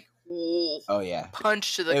 Mhm. like, ooh, Oh yeah,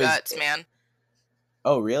 punch to the it was. guts, man.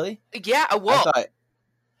 Oh really? Yeah, I well, thought.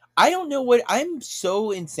 I don't know what. I'm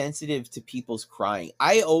so insensitive to people's crying.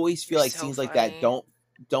 I always you're feel like so scenes like that funny.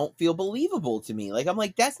 don't feel believable to me. Like I'm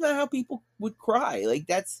like that's not how people would cry. Like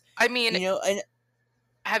that's I mean, and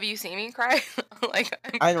have you seen me cry? Like,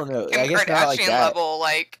 I'm I don't know. Kim I guess not like Kardashian that. level,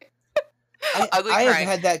 like, ugly I have crying.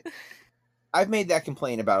 had that. I've made that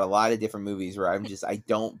complaint about a lot of different movies where I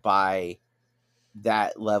don't buy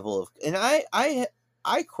that level of, and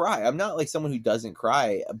I cry. I'm not like someone who doesn't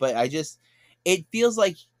cry, but I just it feels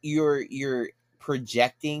like you're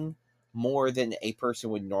projecting more than a person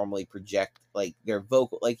would normally project, like their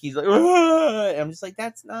vocal. Like he's like, "Ah!" And I'm just like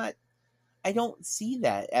that's not. I don't see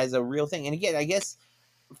that as a real thing. And again, I guess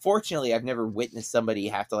fortunately I've never witnessed somebody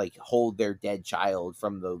have to like hold their dead child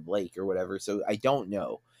from the lake or whatever, so I don't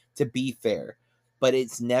know, to be fair, but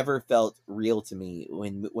it's never felt real to me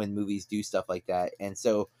when movies do stuff like that. And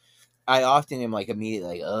so I often am like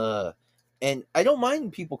immediately like and I don't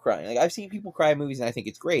mind people crying. Like I've seen people cry in movies and I think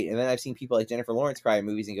it's great, and then I've seen people like Jennifer Lawrence cry in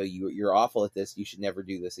movies and go, you're awful at this, you should never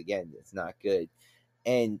do this again, it's not good.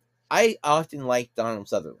 And I often like Donald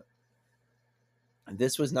Sutherland.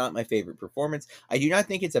 This was not my favorite performance. I do not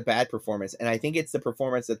think it's a bad performance, and I think it's the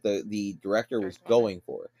performance that the director was There's one. going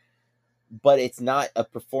for. But it's not a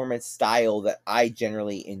performance style that I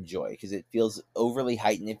generally enjoy because it feels overly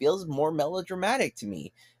heightened. It feels more melodramatic to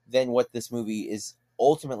me than what this movie is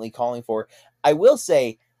ultimately calling for. I will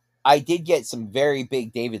say, I did get some very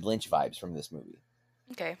big David Lynch vibes from this movie.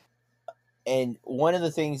 Okay. And one of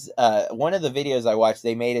the things, one of the videos I watched,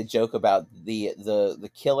 they made a joke about the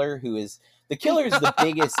killer who is the killer is the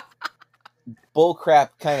biggest bullcrap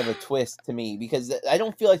kind of a twist to me because I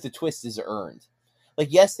don't feel like the twist is earned.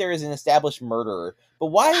 Like, yes, there is an established murderer, but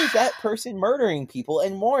why is that person murdering people?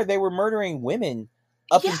 And more, they were murdering women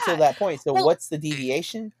up until Yeah. that point. So Well, what's the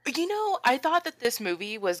deviation? you know, I thought that this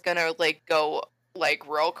movie was gonna, like, go, like,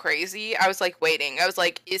 real crazy. I was, like, waiting. I was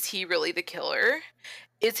like, is he really the killer?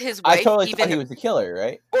 Is his I wife totally thought even, he was the killer,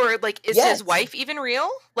 right? or, like, is his Yes, wife even real?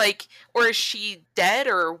 Like, or is she dead,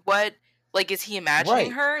 or what? Like, is he imagining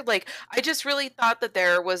right. her? Like, I just really thought that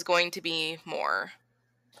there was going to be more.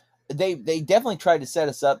 They definitely tried to set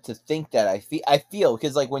us up to think that. I feel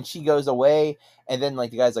because like when she goes away and then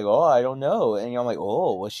like the guy's like, oh, I don't know, and I'm like,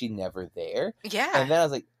 oh, was she never there? Yeah. And then I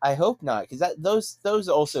was like, I hope not, because that those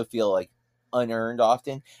also feel like unearned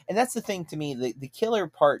often, and that's the thing to me. The killer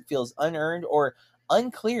part feels unearned or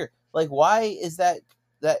unclear. Like why is that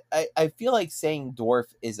I feel like saying dwarf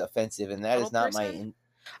is offensive, and that Little is not my person?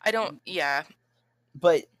 I don't, yeah,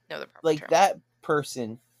 but know the proper like term. that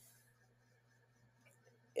person,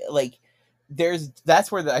 like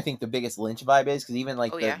that's where I think the biggest Lynch vibe is, because even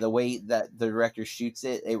like Oh, the yeah. the way that the director shoots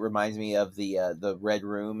it, it reminds me of the Red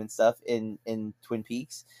Room and stuff in Twin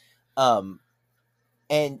Peaks. um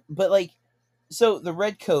and but like, so the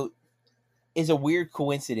red coat is a weird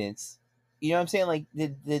coincidence. You know what I'm saying? Like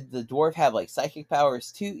did the dwarf have like psychic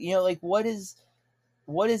powers too? You know, like what is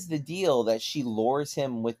the deal that she lures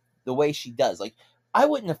him with the way she does? Like, I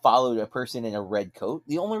wouldn't have followed a person in a red coat.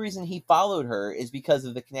 The only reason he followed her is because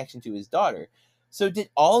of the connection to his daughter. So, did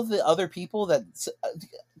all the other people that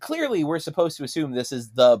clearly we're supposed to assume this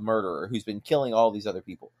is the murderer who's been killing all these other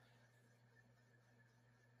people?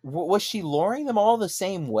 Was she luring them all the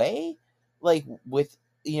same way? Like, with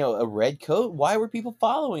a red coat? Why were people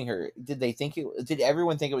following her? Did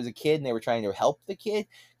everyone think it was a kid and they were trying to help the kid?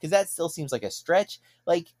 Because that still seems like a stretch.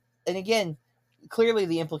 Like, and again, clearly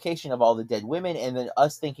the implication of all the dead women and then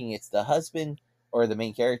us thinking it's the husband or the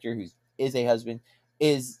main character who is a husband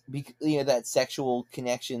is that sexual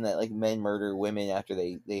connection that like men murder women after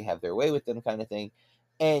they have their way with them kind of thing.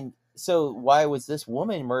 And so why was this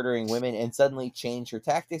woman murdering women and suddenly change her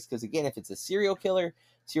tactics? Because again, if it's a serial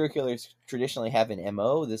killers traditionally have an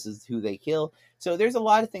MO. This is who they kill. So there's a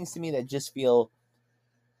lot of things to me that just feel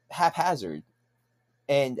haphazard.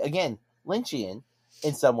 And again, Lynchian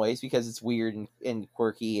in some ways because it's weird and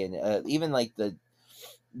quirky, and even like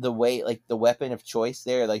the way, like the weapon of choice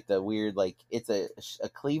there, like the weird, like it's a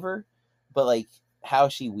cleaver, but like how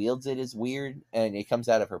she wields it is weird, and it comes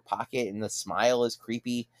out of her pocket, and the smile is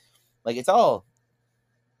creepy. Like it's all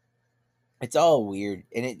weird,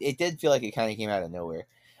 and it did feel like it kind of came out of nowhere.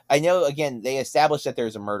 I know again they established that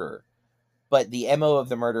there's a murderer, but the MO of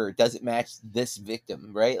the murderer doesn't match this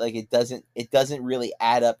victim, right? Like it doesn't really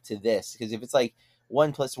add up to this, because if it's like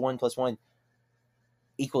 1 + 1 + 1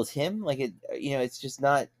 equals him, like it's just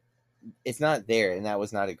not. it's not there, and that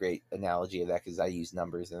was not a great analogy of that because I use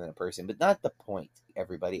numbers and then a person, but not the point.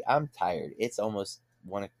 Everybody, I'm tired. It's almost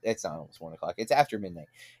one. It's not almost 1 o'clock. It's after midnight.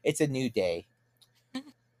 It's a new day.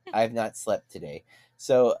 I have not slept today,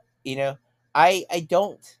 so I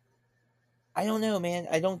don't know, man.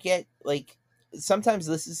 I don't get like. Sometimes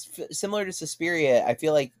this is similar to Suspiria. I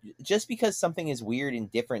feel like just because something is weird and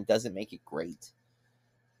different doesn't make it great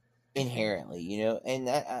inherently, and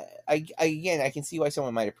I again, I can see why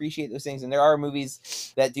someone might appreciate those things, and there are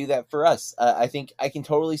movies that do that for us. I think I can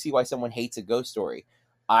totally see why someone hates A Ghost Story.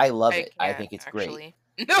 I love it. I think it's great.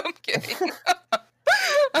 No, I'm kidding.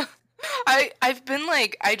 I've been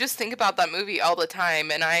like, I just think about that movie all the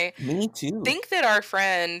time, and I Me too. think that our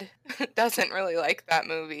friend doesn't really like that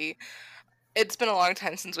movie. It's been a long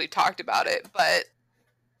time since we talked about it, but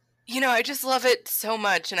I just love it so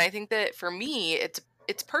much, and I think that for me, it's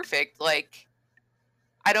perfect. Like,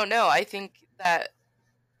 I don't know. I think that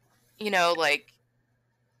like,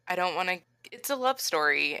 I don't want to. It's a love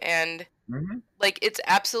story, and like, it's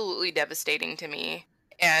absolutely devastating to me,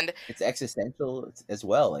 and it's existential as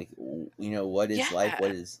well. Like, what is life?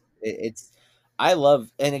 What yeah, is it's? I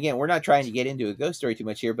love, and again, we're not trying to get into A Ghost Story too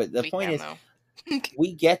much here, but the we point can is, though.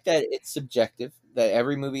 we get that it's subjective, that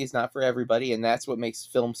every movie is not for everybody, and that's what makes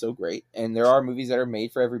film so great. And there are movies that are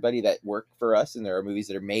made for everybody that work for us, and there are movies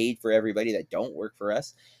that are made for everybody that don't work for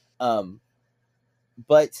us.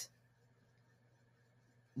 But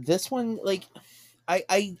this one, like,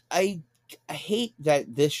 I hate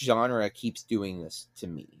that this genre keeps doing this to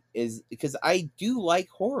me, is because I do like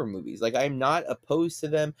horror movies. Like, I'm not opposed to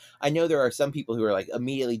them. I know there are some people who are like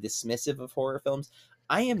immediately dismissive of horror films.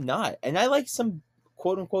 I am not, and I like some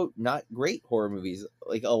quote unquote not great horror movies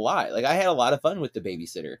like a lot. Like, I had a lot of fun with The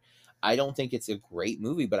Babysitter. I don't think it's a great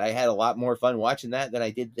movie, but I had a lot more fun watching that than I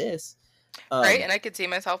did this. Right, and I could see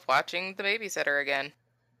myself watching The Babysitter again.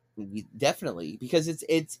 Definitely, because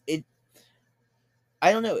it.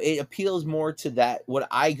 I don't know. It appeals more to that what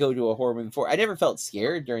I go to a horror movie for. I never felt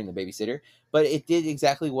scared during The Babysitter, but it did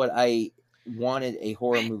exactly what I wanted a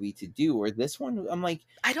horror movie to do. Or this one, I'm like,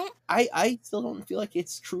 I still don't feel like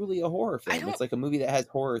it's truly a horror film. It's like a movie that has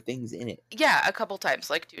horror things in it. Yeah, a couple times,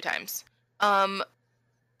 like 2 times.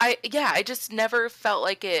 I just never felt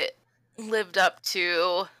like it lived up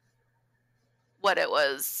to what it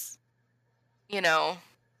was,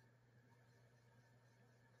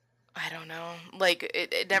 I don't know. Like,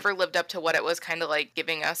 it never lived up to what it was kind of like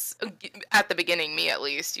giving us at the beginning. Me, at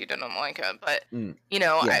least, you didn't like it, but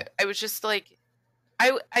Yeah. I was just like,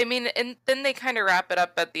 I mean, and then they kind of wrap it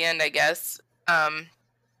up at the end, I guess,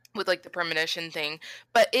 with like the premonition thing,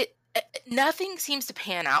 but nothing seems to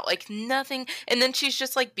pan out, like nothing. And then she's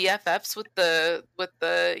just like BFFs with the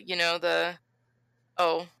the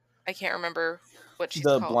oh, I can't remember what she's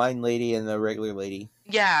The called. blind lady and the regular lady.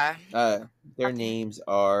 Yeah. Their names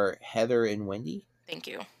are Heather and Wendy. Thank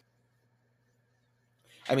you.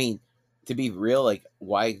 I mean, to be real, like,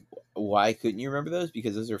 why couldn't you remember those?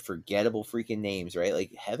 Because those are forgettable freaking names, right?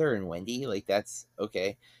 Like, Heather and Wendy, like, that's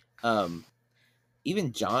okay.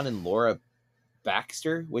 Even John and Laura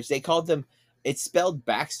Baxter, which they called them, it's spelled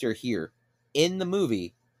Baxter here in the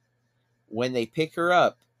movie. When they pick her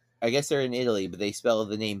up, I guess they're in Italy, but they spell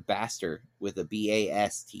the name Baster with a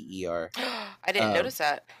Baster. I didn't notice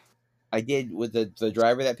that. I did with the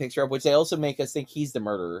driver that picks her up, which they also make us think he's the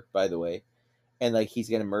murderer, by the way, and like he's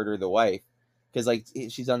gonna murder the wife because like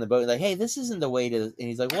she's on the boat, like, hey, this isn't the way to, and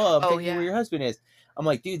he's like, well, I'm thinking where your husband is. I'm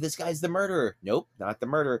like, dude, this guy's the murderer. Nope, not the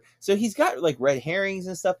murderer. So he's got like red herrings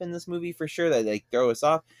and stuff in this movie for sure that like throw us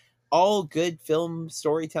off. All good film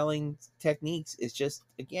storytelling techniques. It's just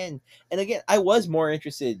again, I was more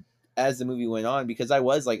interested as the movie went on because I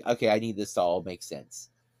was like, okay, I need this to all make sense.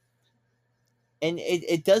 And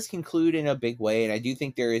it does conclude in a big way, and I do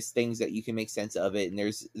think there is things that you can make sense of it,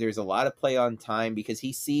 and there's a lot of play on time because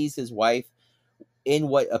he sees his wife in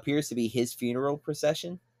what appears to be his funeral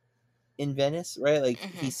procession in Venice, right? Like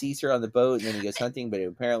he sees her on the boat, and then he goes hunting, but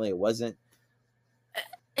apparently it wasn't.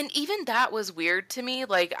 And even that was weird to me.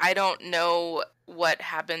 Like, I don't know what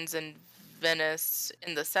happens in Venice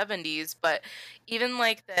in the 70s, but even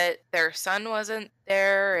like that their son wasn't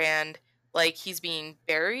there and like he's being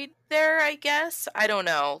buried there, I guess. I don't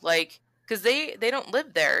know. Like, because they don't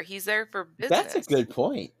live there. He's there for business. That's a good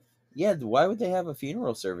point. Yeah, why would they have a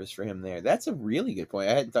funeral service for him there? That's a really good point.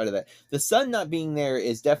 I hadn't thought of that. The son not being there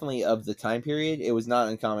is definitely of the time period. It was not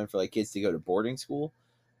uncommon for like kids to go to boarding school,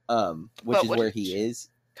 which is where he is.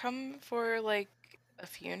 Come for like a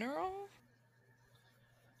funeral?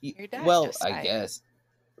 Your dad Well, just I died. guess,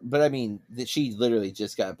 but I mean, she literally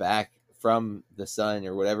just got back from the sun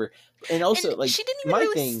or whatever, and also And like she didn't even my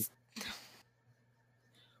really thing.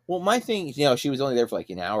 Well, my thing, she was only there for like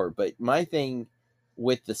an hour, but my thing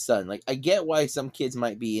with the son, like, I get why some kids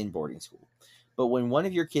might be in boarding school, but when one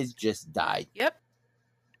of your kids just died, Yep.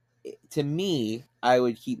 to me, I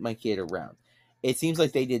would keep my kid around. It seems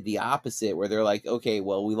like they did the opposite, where they're like, okay,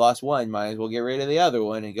 well, we lost one, might as well get rid of the other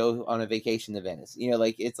one and go on a vacation to Venice.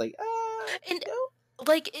 Like, it's like, And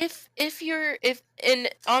like if and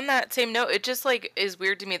on that same note, it just like is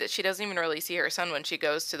weird to me that she doesn't even really see her son when she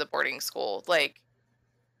goes to the boarding school. Like,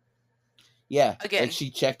 yeah, again, like she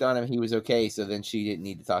checked on him, he was okay, so then she didn't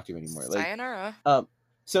need to talk to him anymore. Like, sayonara.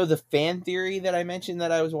 So the fan theory that I mentioned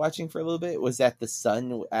that I was watching for a little bit was that the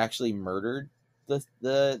son actually murdered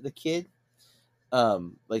the kid,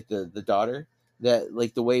 like the daughter. That,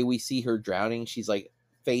 like, the way we see her drowning, she's like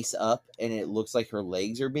face up, and it looks like her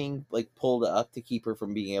legs are being like pulled up to keep her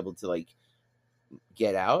from being able to like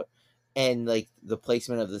get out, and like the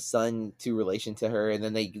placement of the son to relation to her, and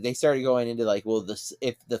then they started going into like, well,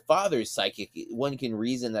 if the father's psychic, one can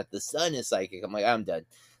reason that the son is psychic. I'm like, I'm done.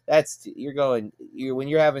 When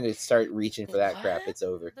you're having to start reaching for that crap, it's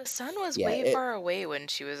over. The sun was way far away when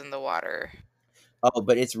she was in the water. Oh,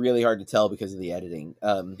 but it's really hard to tell because of the editing.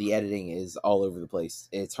 The editing is all over the place.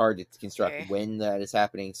 It's hard to construct when that is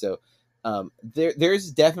happening. So,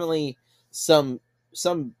 there's definitely some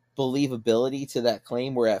believability to that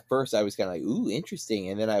claim. Where at first I was kind of like, "Ooh, interesting,"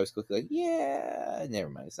 and then I was quickly like, "Yeah, never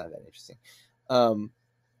mind. It's not that interesting."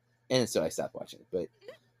 And so I stopped watching. But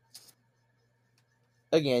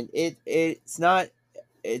again, it's not.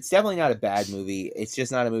 It's definitely not a bad movie. It's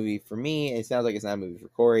just not a movie for me. It sounds like it's not a movie for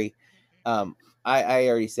Corey. I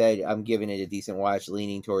already said I'm giving it a decent watch,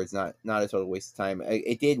 leaning towards not a total waste of time.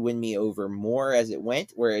 It did win me over more as it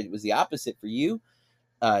went, where it was the opposite for you.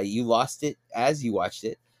 You lost it as you watched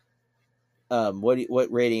it.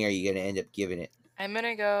 What rating are you going to end up giving it? I'm going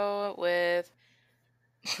to go with...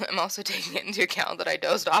 I'm also taking it into account that I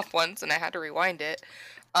dozed off once and I had to rewind it.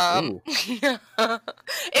 It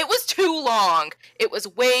was too long. It was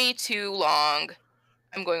way too long.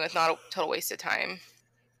 I'm going with not a total waste of time.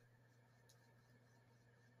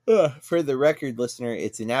 For the record, listener,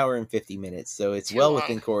 it's an hour and 50 minutes, so it's well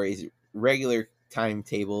within Corey's regular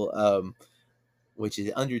timetable, which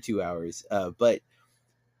is under 2 hours. But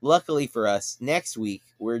luckily for us, next week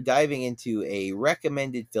we're diving into a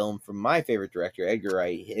recommended film from my favorite director, Edgar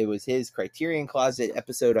Wright. It was his Criterion Closet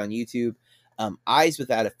episode on YouTube, Eyes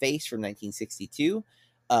Without a Face from 1962.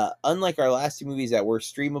 Unlike our last two movies that were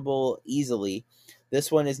streamable easily,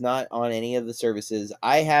 this one is not on any of the services.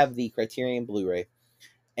 I have the Criterion Blu-ray.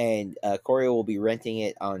 And Corey will be renting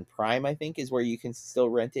it on Prime, I think, is where you can still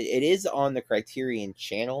rent it. It is on the Criterion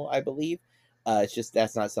channel, I believe. It's just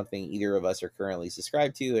that's not something either of us are currently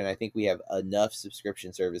subscribed to, and I think we have enough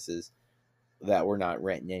subscription services that we're not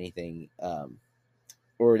renting anything,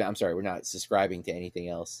 we're not subscribing to anything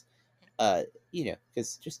else.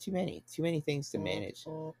 Because just too many things to manage.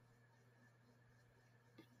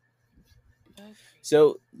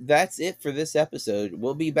 So that's it for this episode.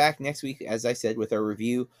 We'll be back next week, as I said, with our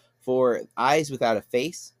review for Eyes Without a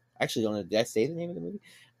Face. Actually, don't know, did I say the name of the movie?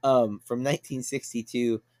 From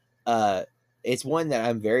 1962. It's one that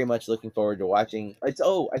I'm very much looking forward to watching. I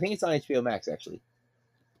think it's on HBO Max, actually.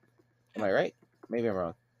 Am I right? Maybe I'm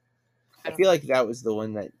wrong. I feel like that was the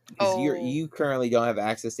one that you currently don't have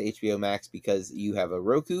access to HBO Max because you have a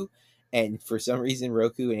Roku, and for some reason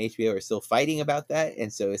Roku and HBO are still fighting about that,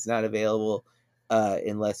 and so it's not available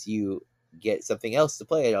unless you get something else to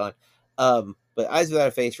play it on. But Eyes Without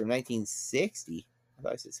a Face from 1960. I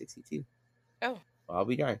thought I said 62. Oh. Well, I'll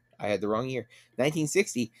be darned. I had the wrong year.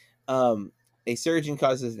 1960. A surgeon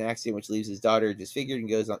causes an accident which leaves his daughter disfigured and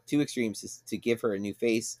goes on two extremes to give her a new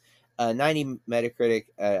face. 90 Metacritic.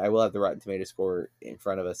 I will have the Rotten Tomatoes score in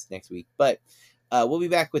front of us next week. But we'll be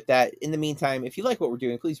back with that. In the meantime, if you like what we're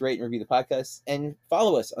doing, please rate and review the podcast and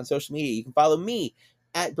follow us on social media. You can follow me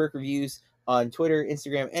at Burke Reviews on Twitter,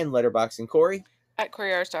 Instagram, and Letterboxd. And Corey? At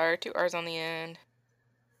Corey R. Star, 2 R's on the end.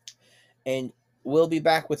 And we'll be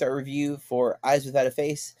back with our review for Eyes Without a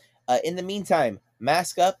Face. In the meantime,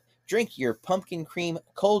 mask up, drink your pumpkin cream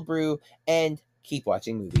cold brew, and keep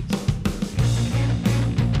watching movies.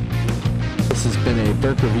 This has been a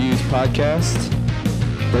Burke Reviews podcast.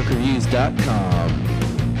 BurkeReviews.com.